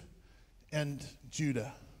 Joseph and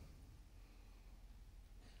Judah.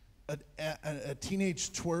 A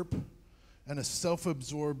teenage twerp and a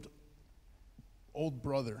self-absorbed old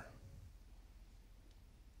brother.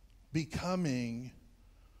 Becoming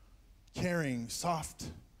caring, soft,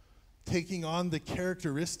 taking on the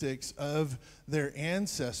characteristics of their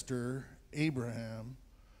ancestor, Abraham,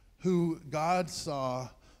 who God saw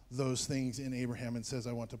those things in Abraham and says,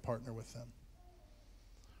 I want to partner with them.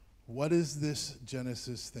 What is this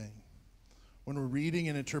Genesis thing? When we're reading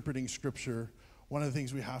and interpreting Scripture, one of the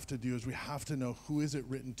things we have to do is we have to know who is it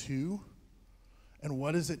written to and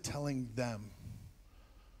what is it telling them.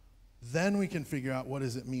 Then we can figure out what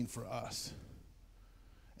does it mean for us.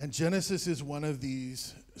 And Genesis is one of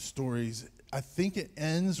these stories. I think it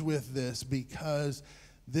ends with this because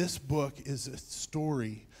this book is a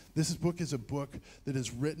story. This book is a book that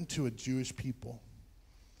is written to a Jewish people.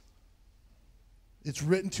 It's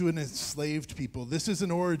written to an enslaved people. This is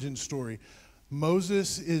an origin story.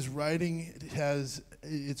 Moses is writing,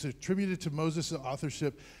 it's attributed to Moses'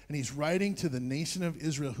 authorship, and he's writing to the nation of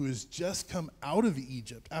Israel who has just come out of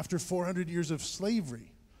Egypt after 400 years of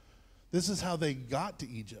slavery. This is how they got to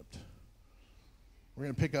Egypt. We're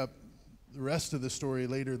going to pick up the rest of the story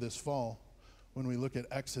later this fall when we look at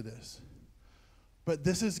Exodus. But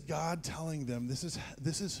this is God telling them, this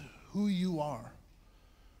is who you are.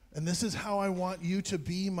 And this is how I want you to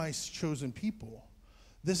be my chosen people.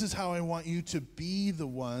 This is how I want you to be the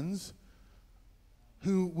ones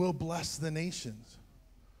who will bless the nations.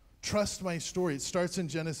 Trust my story. It starts in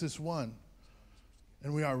Genesis 1.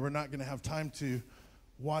 And we're not going to have time to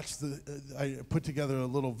watch I put together a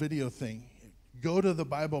little video thing. Go to the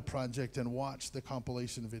Bible Project and watch the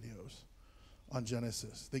compilation videos on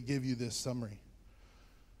Genesis. They give you this summary.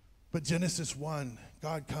 But Genesis 1,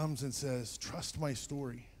 God comes and says, trust my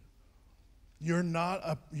story. You're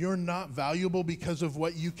not valuable because of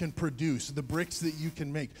what you can produce, the bricks that you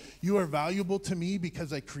can make. You are valuable to me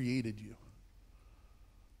because I created you.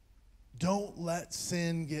 Don't let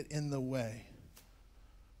sin get in the way.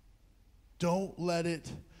 Don't let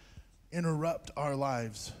it interrupt our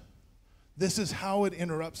lives. This is how it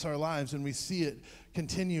interrupts our lives, and we see it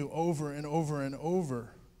continue over and over and over.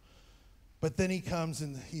 But then he comes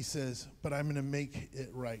and he says, but I'm going to make it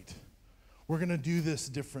right. We're going to do this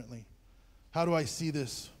differently. How do I see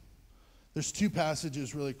this? There's two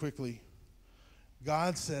passages really quickly.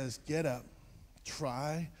 God says, get up,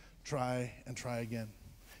 try, and try again.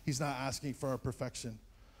 He's not asking for our perfection.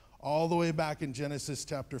 All the way back in Genesis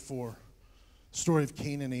chapter 4, story of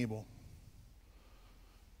Cain and Abel.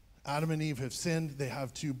 Adam and Eve have sinned. They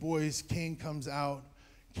have two boys. Cain comes out.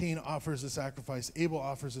 Cain offers a sacrifice. Abel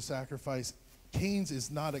offers a sacrifice. Cain's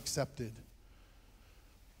is not accepted.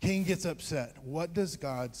 Cain gets upset. What does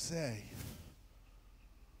God say?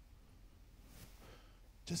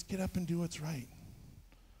 Just get up and do what's right.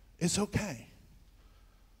 It's okay.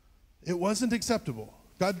 It wasn't acceptable.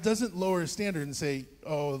 God doesn't lower his standard and say,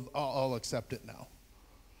 oh, I'll accept it now.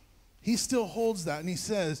 He still holds that, and he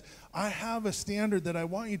says, I have a standard that I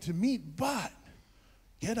want you to meet, but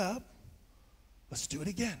get up. Let's do it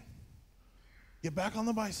again. Get back on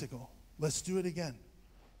the bicycle. Let's do it again.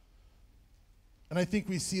 And I think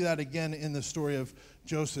we see that again in the story of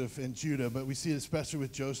Joseph and Judah, but we see it especially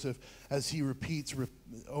with Joseph as he repeats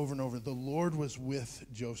over and over. The Lord was with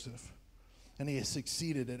Joseph, and he has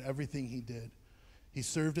succeeded at everything he did. He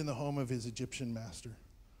served in the home of his Egyptian master.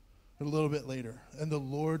 A little bit later, and the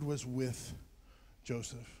Lord was with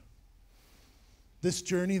Joseph. This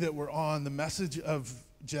journey that we're on, the message of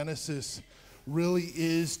Genesis really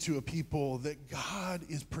is to a people that God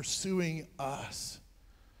is pursuing us.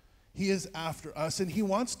 He is after us, and he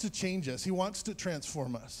wants to change us. He wants to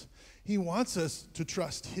transform us. He wants us to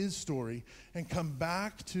trust his story and come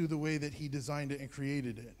back to the way that he designed it and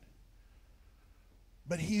created it.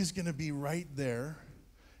 But he's going to be right there,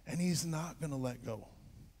 and he's not going to let go.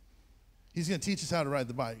 He's going to teach us how to ride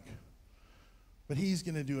the bike, but he's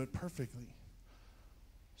going to do it perfectly.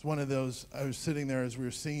 It's one of those, I was sitting there as we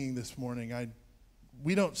were singing this morning.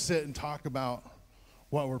 We don't sit and talk about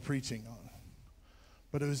what we're preaching on,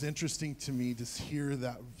 but it was interesting to me to hear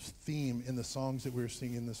that theme in the songs that we were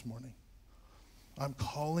singing this morning. I'm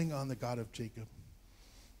calling on the God of Jacob,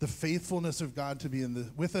 the faithfulness of God to be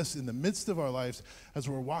with us in the midst of our lives as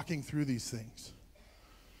we're walking through these things.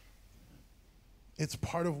 It's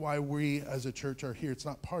part of why we as a church are here. It's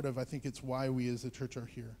not part of, I think it's why we as a church are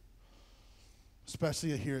here.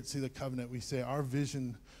 Especially here at See the Covenant, we say our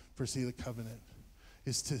vision for See the Covenant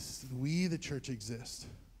is we, the church, exist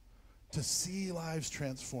to see lives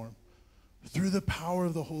transform through the power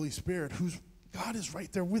of the Holy Spirit, God is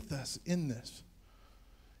right there with us in this,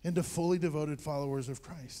 into fully devoted followers of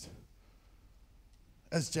Christ.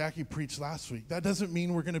 As Jackie preached last week, that doesn't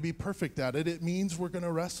mean we're going to be perfect at it. It means we're going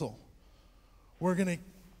to wrestle. We're going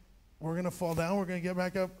to fall down. We're going to get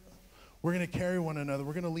back up. We're going to carry one another.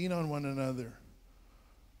 We're going to lean on one another.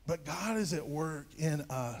 But God is at work in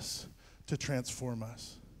us to transform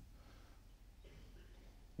us.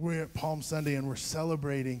 We're at Palm Sunday and we're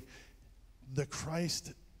celebrating the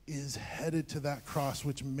Christ is headed to that cross,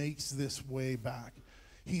 which makes this way back.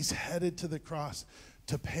 He's headed to the cross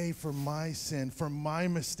to pay for my sin, for my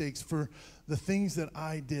mistakes, for the things that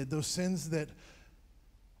I did, those sins that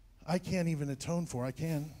I can't even atone for. I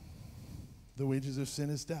can. The wages of sin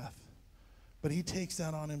is death. But he takes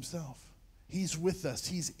that on himself. He's with us.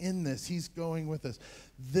 He's in this. He's going with us.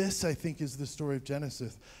 This, I think, is the story of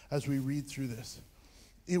Genesis as we read through this.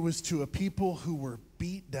 It was to a people who were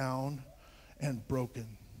beat down and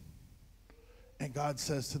broken. And God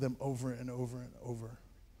says to them over and over and over,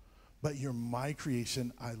 but you're my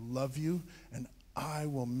creation. I love you, and I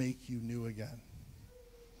will make you new again.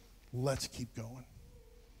 Let's keep going.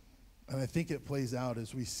 And I think it plays out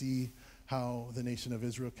as we see how the nation of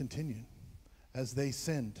Israel continued. As they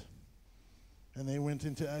sinned, and they went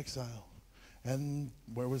into exile. And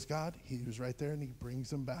where was God? He was right there, and he brings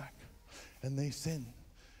them back. And they sin,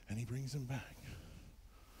 and he brings them back.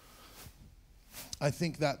 I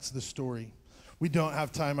think that's the story. We don't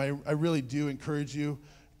have time. I really do encourage you,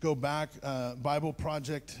 go back, Bible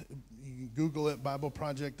Project. You can Google it,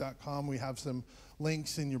 BibleProject.com. We have some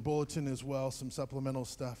links in your bulletin as well, some supplemental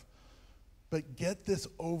stuff. But get this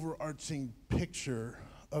overarching picture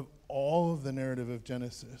of all of the narrative of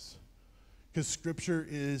Genesis, because Scripture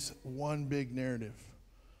is one big narrative.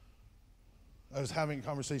 I was having a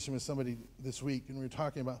conversation with somebody this week, and we were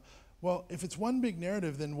talking about, well, if it's one big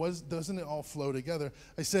narrative, then doesn't it all flow together?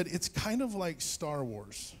 I said, it's kind of like Star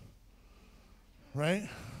Wars, right?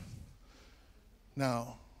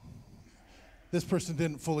 Now, this person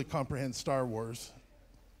didn't fully comprehend Star Wars,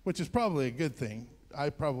 which is probably a good thing. I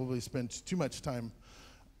probably spent too much time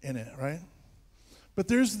in it, right? But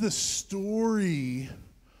there's the story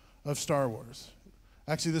of Star Wars.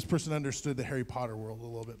 Actually, this person understood the Harry Potter world a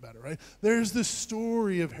little bit better, right? There's the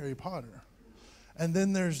story of Harry Potter. And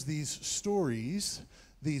then there's these stories,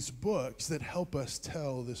 these books that help us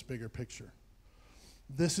tell this bigger picture.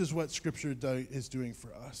 This is what Scripture is doing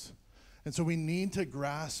for us. And so we need to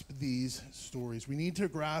grasp these stories. We need to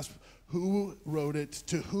grasp who wrote it,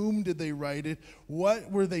 to whom did they write it,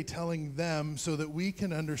 what were they telling them, so that we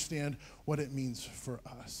can understand what it means for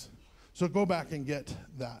us. So go back and get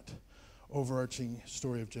that overarching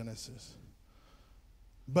story of Genesis.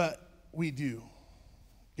 But we do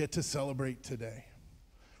get to celebrate today.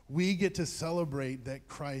 We get to celebrate that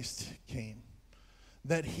Christ came,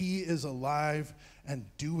 that he is alive and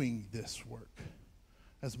doing this work.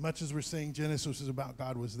 As much as we're saying Genesis is about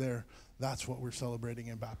God was there, that's what we're celebrating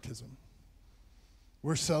in baptism.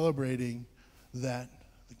 We're celebrating that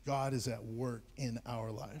God is at work in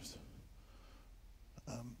our lives.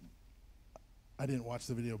 I didn't watch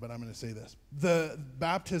the video, but I'm going to say this. The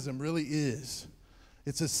baptism really is,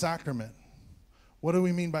 it's a sacrament. What do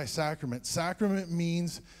we mean by sacrament? Sacrament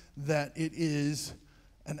means that it is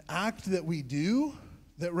an act that we do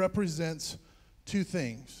that represents two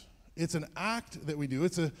things. It's an act that we do.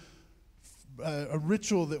 It's a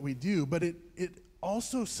ritual that we do, but it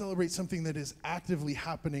also celebrates something that is actively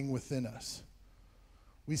happening within us.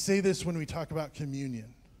 We say this when we talk about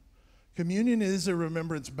communion. Communion is a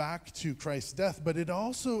remembrance back to Christ's death, but it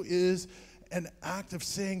also is an act of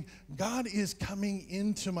saying, God is coming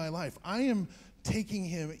into my life. I am taking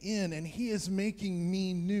him in, and he is making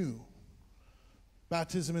me new.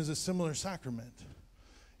 Baptism is a similar sacrament.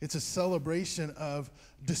 It's a celebration of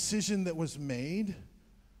decision that was made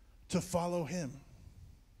to follow him.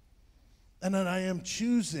 And that I am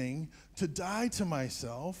choosing to die to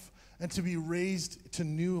myself and to be raised to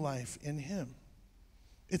new life in him.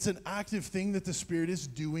 It's an active thing that the Spirit is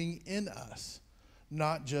doing in us,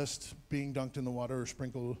 not just being dunked in the water or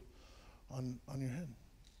sprinkled on your head.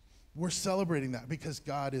 We're celebrating that because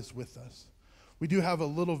God is with us. We do have a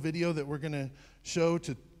little video that we're going to show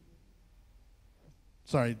to...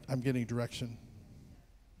 Sorry, I'm getting direction.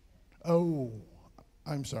 Oh,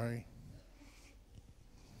 I'm sorry.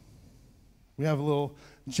 We have a little...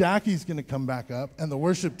 Jackie's going to come back up, and the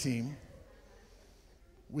worship team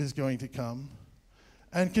is going to come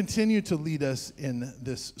and continue to lead us in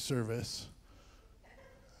this service.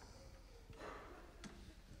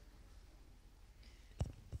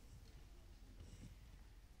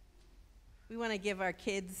 We want to give our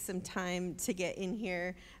kids some time to get in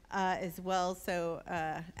here as well. So,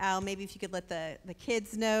 Al, maybe if you could let the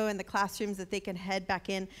kids know in the classrooms that they can head back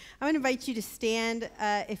in. I'm going to invite you to stand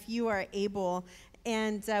if you are able.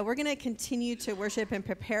 And we're going to continue to worship and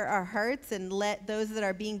prepare our hearts and let those that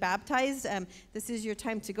are being baptized, this is your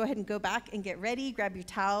time to go ahead and go back and get ready, grab your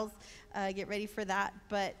towels, get ready for that.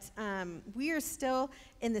 But we are still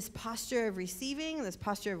in this posture of receiving, this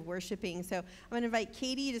posture of worshiping. So I'm going to invite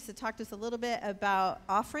Katie just to talk to us a little bit about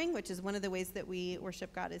offering, which is one of the ways that we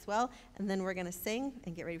worship God as well. And then we're going to sing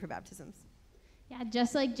and get ready for baptisms. Yeah,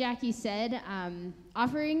 just like Jackie said,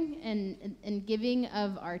 offering and giving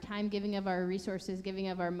of our time, giving of our resources, giving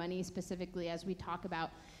of our money specifically as we talk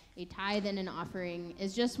about a tithe and an offering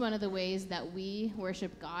is just one of the ways that we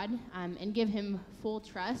worship God and give him full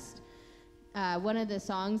trust. One of the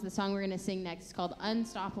song we're going to sing next is called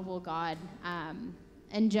Unstoppable God.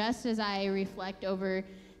 And just as I reflect over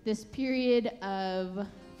this period of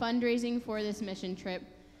fundraising for this mission trip,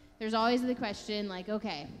 there's always the question, like,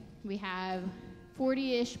 okay, we have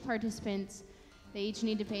 40-ish participants. They each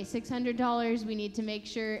need to pay $600. We need to make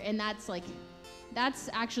sure, and that's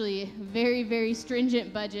actually a very, very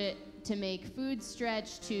stringent budget to make food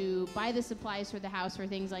stretch, to buy the supplies for the house, for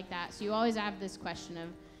things like that. So you always have this question of,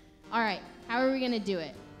 all right, how are we going to do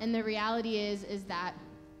it? And the reality is that,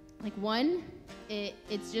 like, one,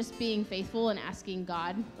 it's just being faithful and asking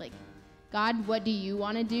God, like, God, what do you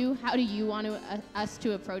want to do? How do you want us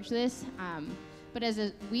to approach this? But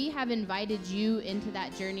we have invited you into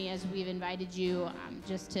that journey, as we've invited you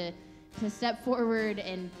just to step forward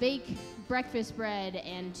and bake breakfast bread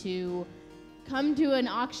and to come to an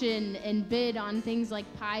auction and bid on things like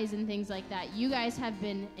pies and things like that. You guys have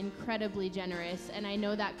been incredibly generous, and I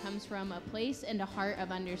know that comes from a place and a heart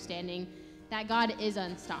of understanding that God is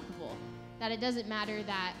unstoppable, that it doesn't matter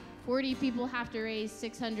that 40 people have to raise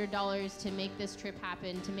 $600 to make this trip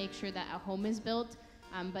happen, to make sure that a home is built,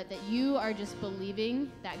 but that you are just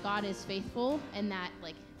believing that God is faithful, and that,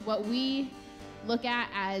 like, what we look at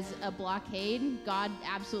as a blockade, God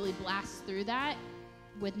absolutely blasts through that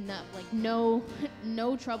with no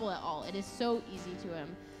trouble at all. It is so easy to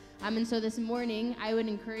him. And so this morning, I would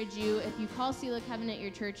encourage you, if you call Selah Covenant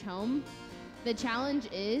your church home, the challenge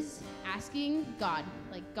is asking God,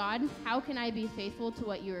 like, God, how can I be faithful to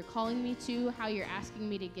what you are calling me to, how you're asking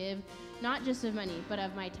me to give, not just of money, but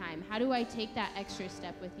of my time? How do I take that extra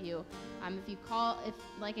step with you?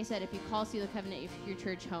 Like I said, if you call Selah Covenant your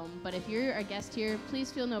church home, but if you're a guest here,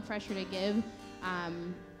 please feel no pressure to give.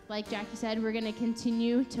 Like Jackie said, we're going to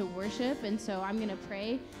continue to worship, and so I'm going to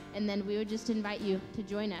pray, and then we would just invite you to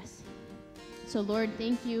join us. So, Lord,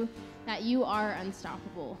 thank you that you are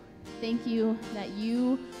unstoppable. Thank you that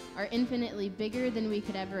you are infinitely bigger than we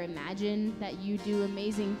could ever imagine, that you do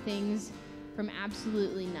amazing things from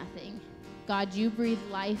absolutely nothing. God, you breathe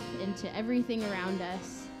life into everything around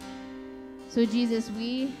us. So, Jesus,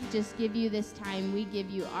 we just give you this time. We give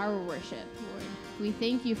you our worship, Lord. We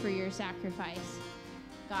thank you for your sacrifice,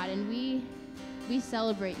 God, and we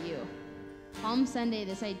celebrate you. Palm Sunday,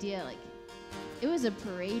 this idea, like, it was a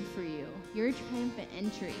parade for you, your triumphant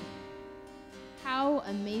entry. How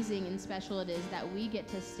amazing and special it is that we get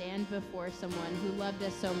to stand before someone who loved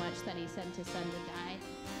us so much that he sent his son to die.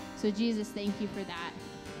 So, Jesus, thank you for that.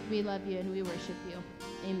 We love you and we worship you.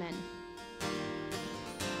 Amen.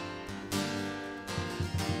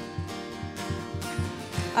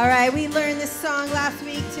 All right, we learned this song last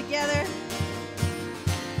week together.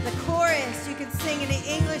 The chorus, you can sing it in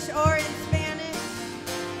English or in Spanish.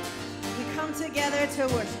 We come together to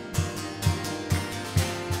worship.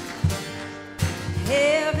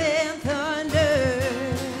 Heaven thundered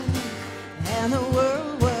and the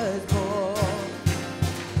world was born.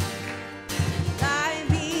 Life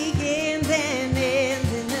begins and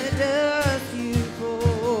ends in the dust you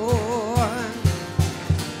form.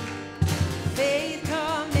 Faith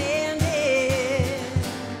commanded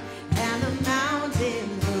and the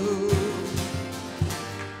mountains move.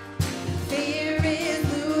 Fear is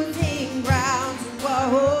losing ground to our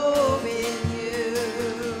hope in you.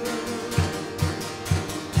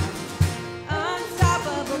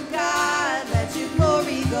 Unstoppable God, let your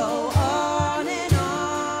glory go on and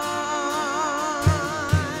on.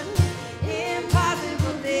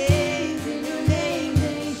 Impossible things in your name,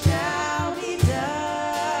 they shall be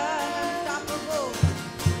done.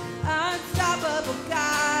 Unstoppable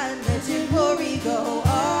God, let your glory go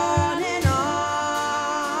on and on.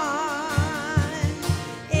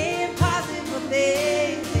 Impossible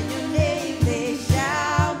things in your name, they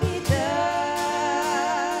shall be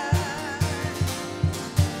done.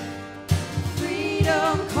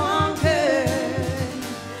 Freedom conquered,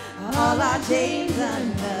 all our chains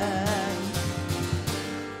undone.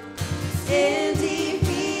 Sin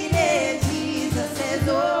defeated, Jesus has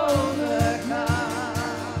overcome.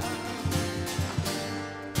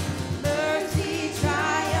 Mercy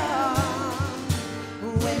triumphed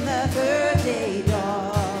when the third day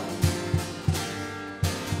dawned.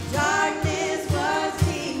 Darkness was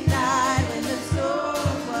denied when the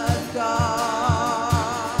storm was gone.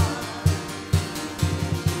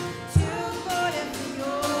 Tu poder,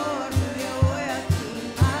 Señor, tuyo es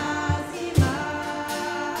más y más.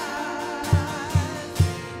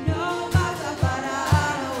 No vas a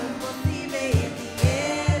parar lo imposible en ti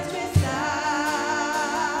hecho está.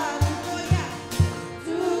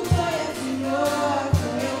 Tu poder, Señor,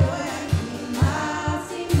 tuyo es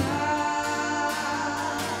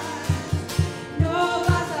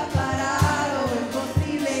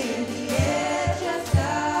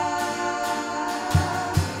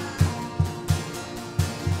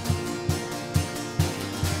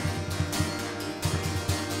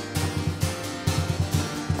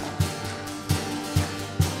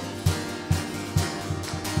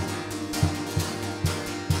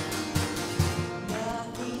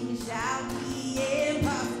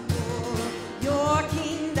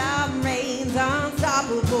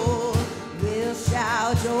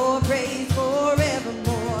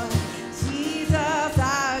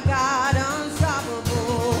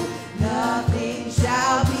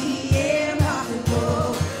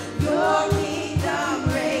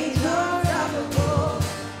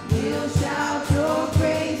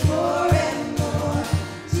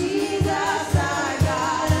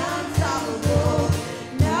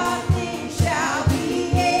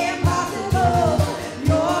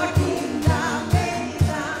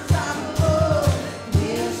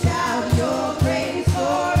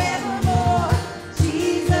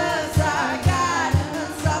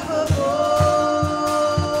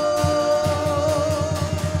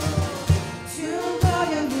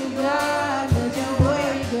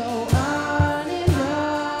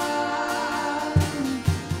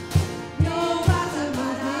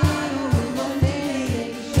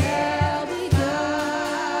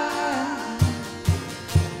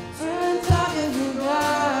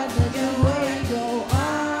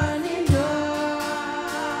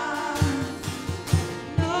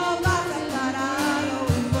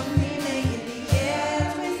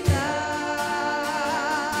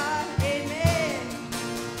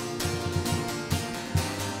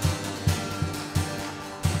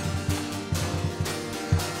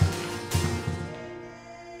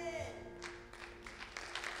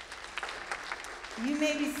You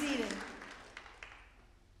may be seated.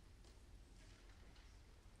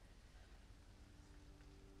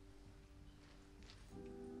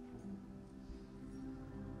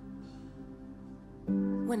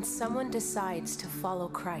 When someone decides to follow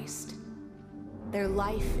Christ, their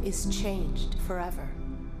life is changed forever.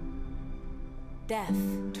 Death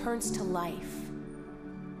turns to life.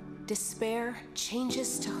 Despair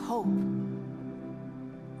changes to hope.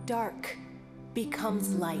 Dark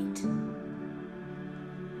becomes light.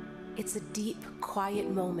 It's a deep, quiet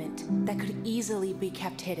moment that could easily be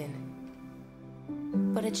kept hidden.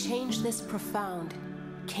 But a change this profound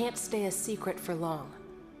can't stay a secret for long.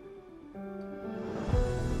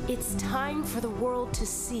 It's time for the world to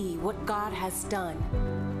see what God has done.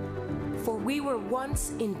 For we were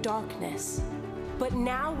once in darkness, but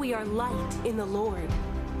now we are light in the Lord.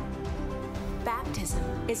 Baptism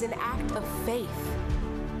is an act of faith.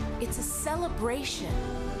 It's a celebration,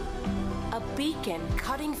 a beacon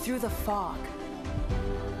cutting through the fog,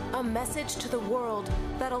 a message to the world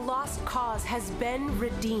that a lost cause has been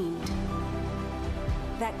redeemed,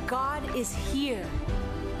 that God is here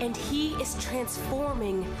and He is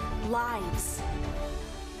transforming lives.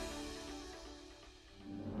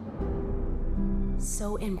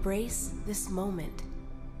 So embrace this moment.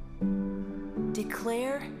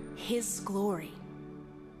 Declare His glory.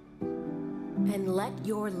 And let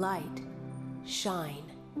your light shine.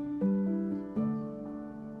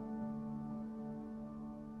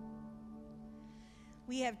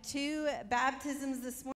 We have 2 baptisms this morning.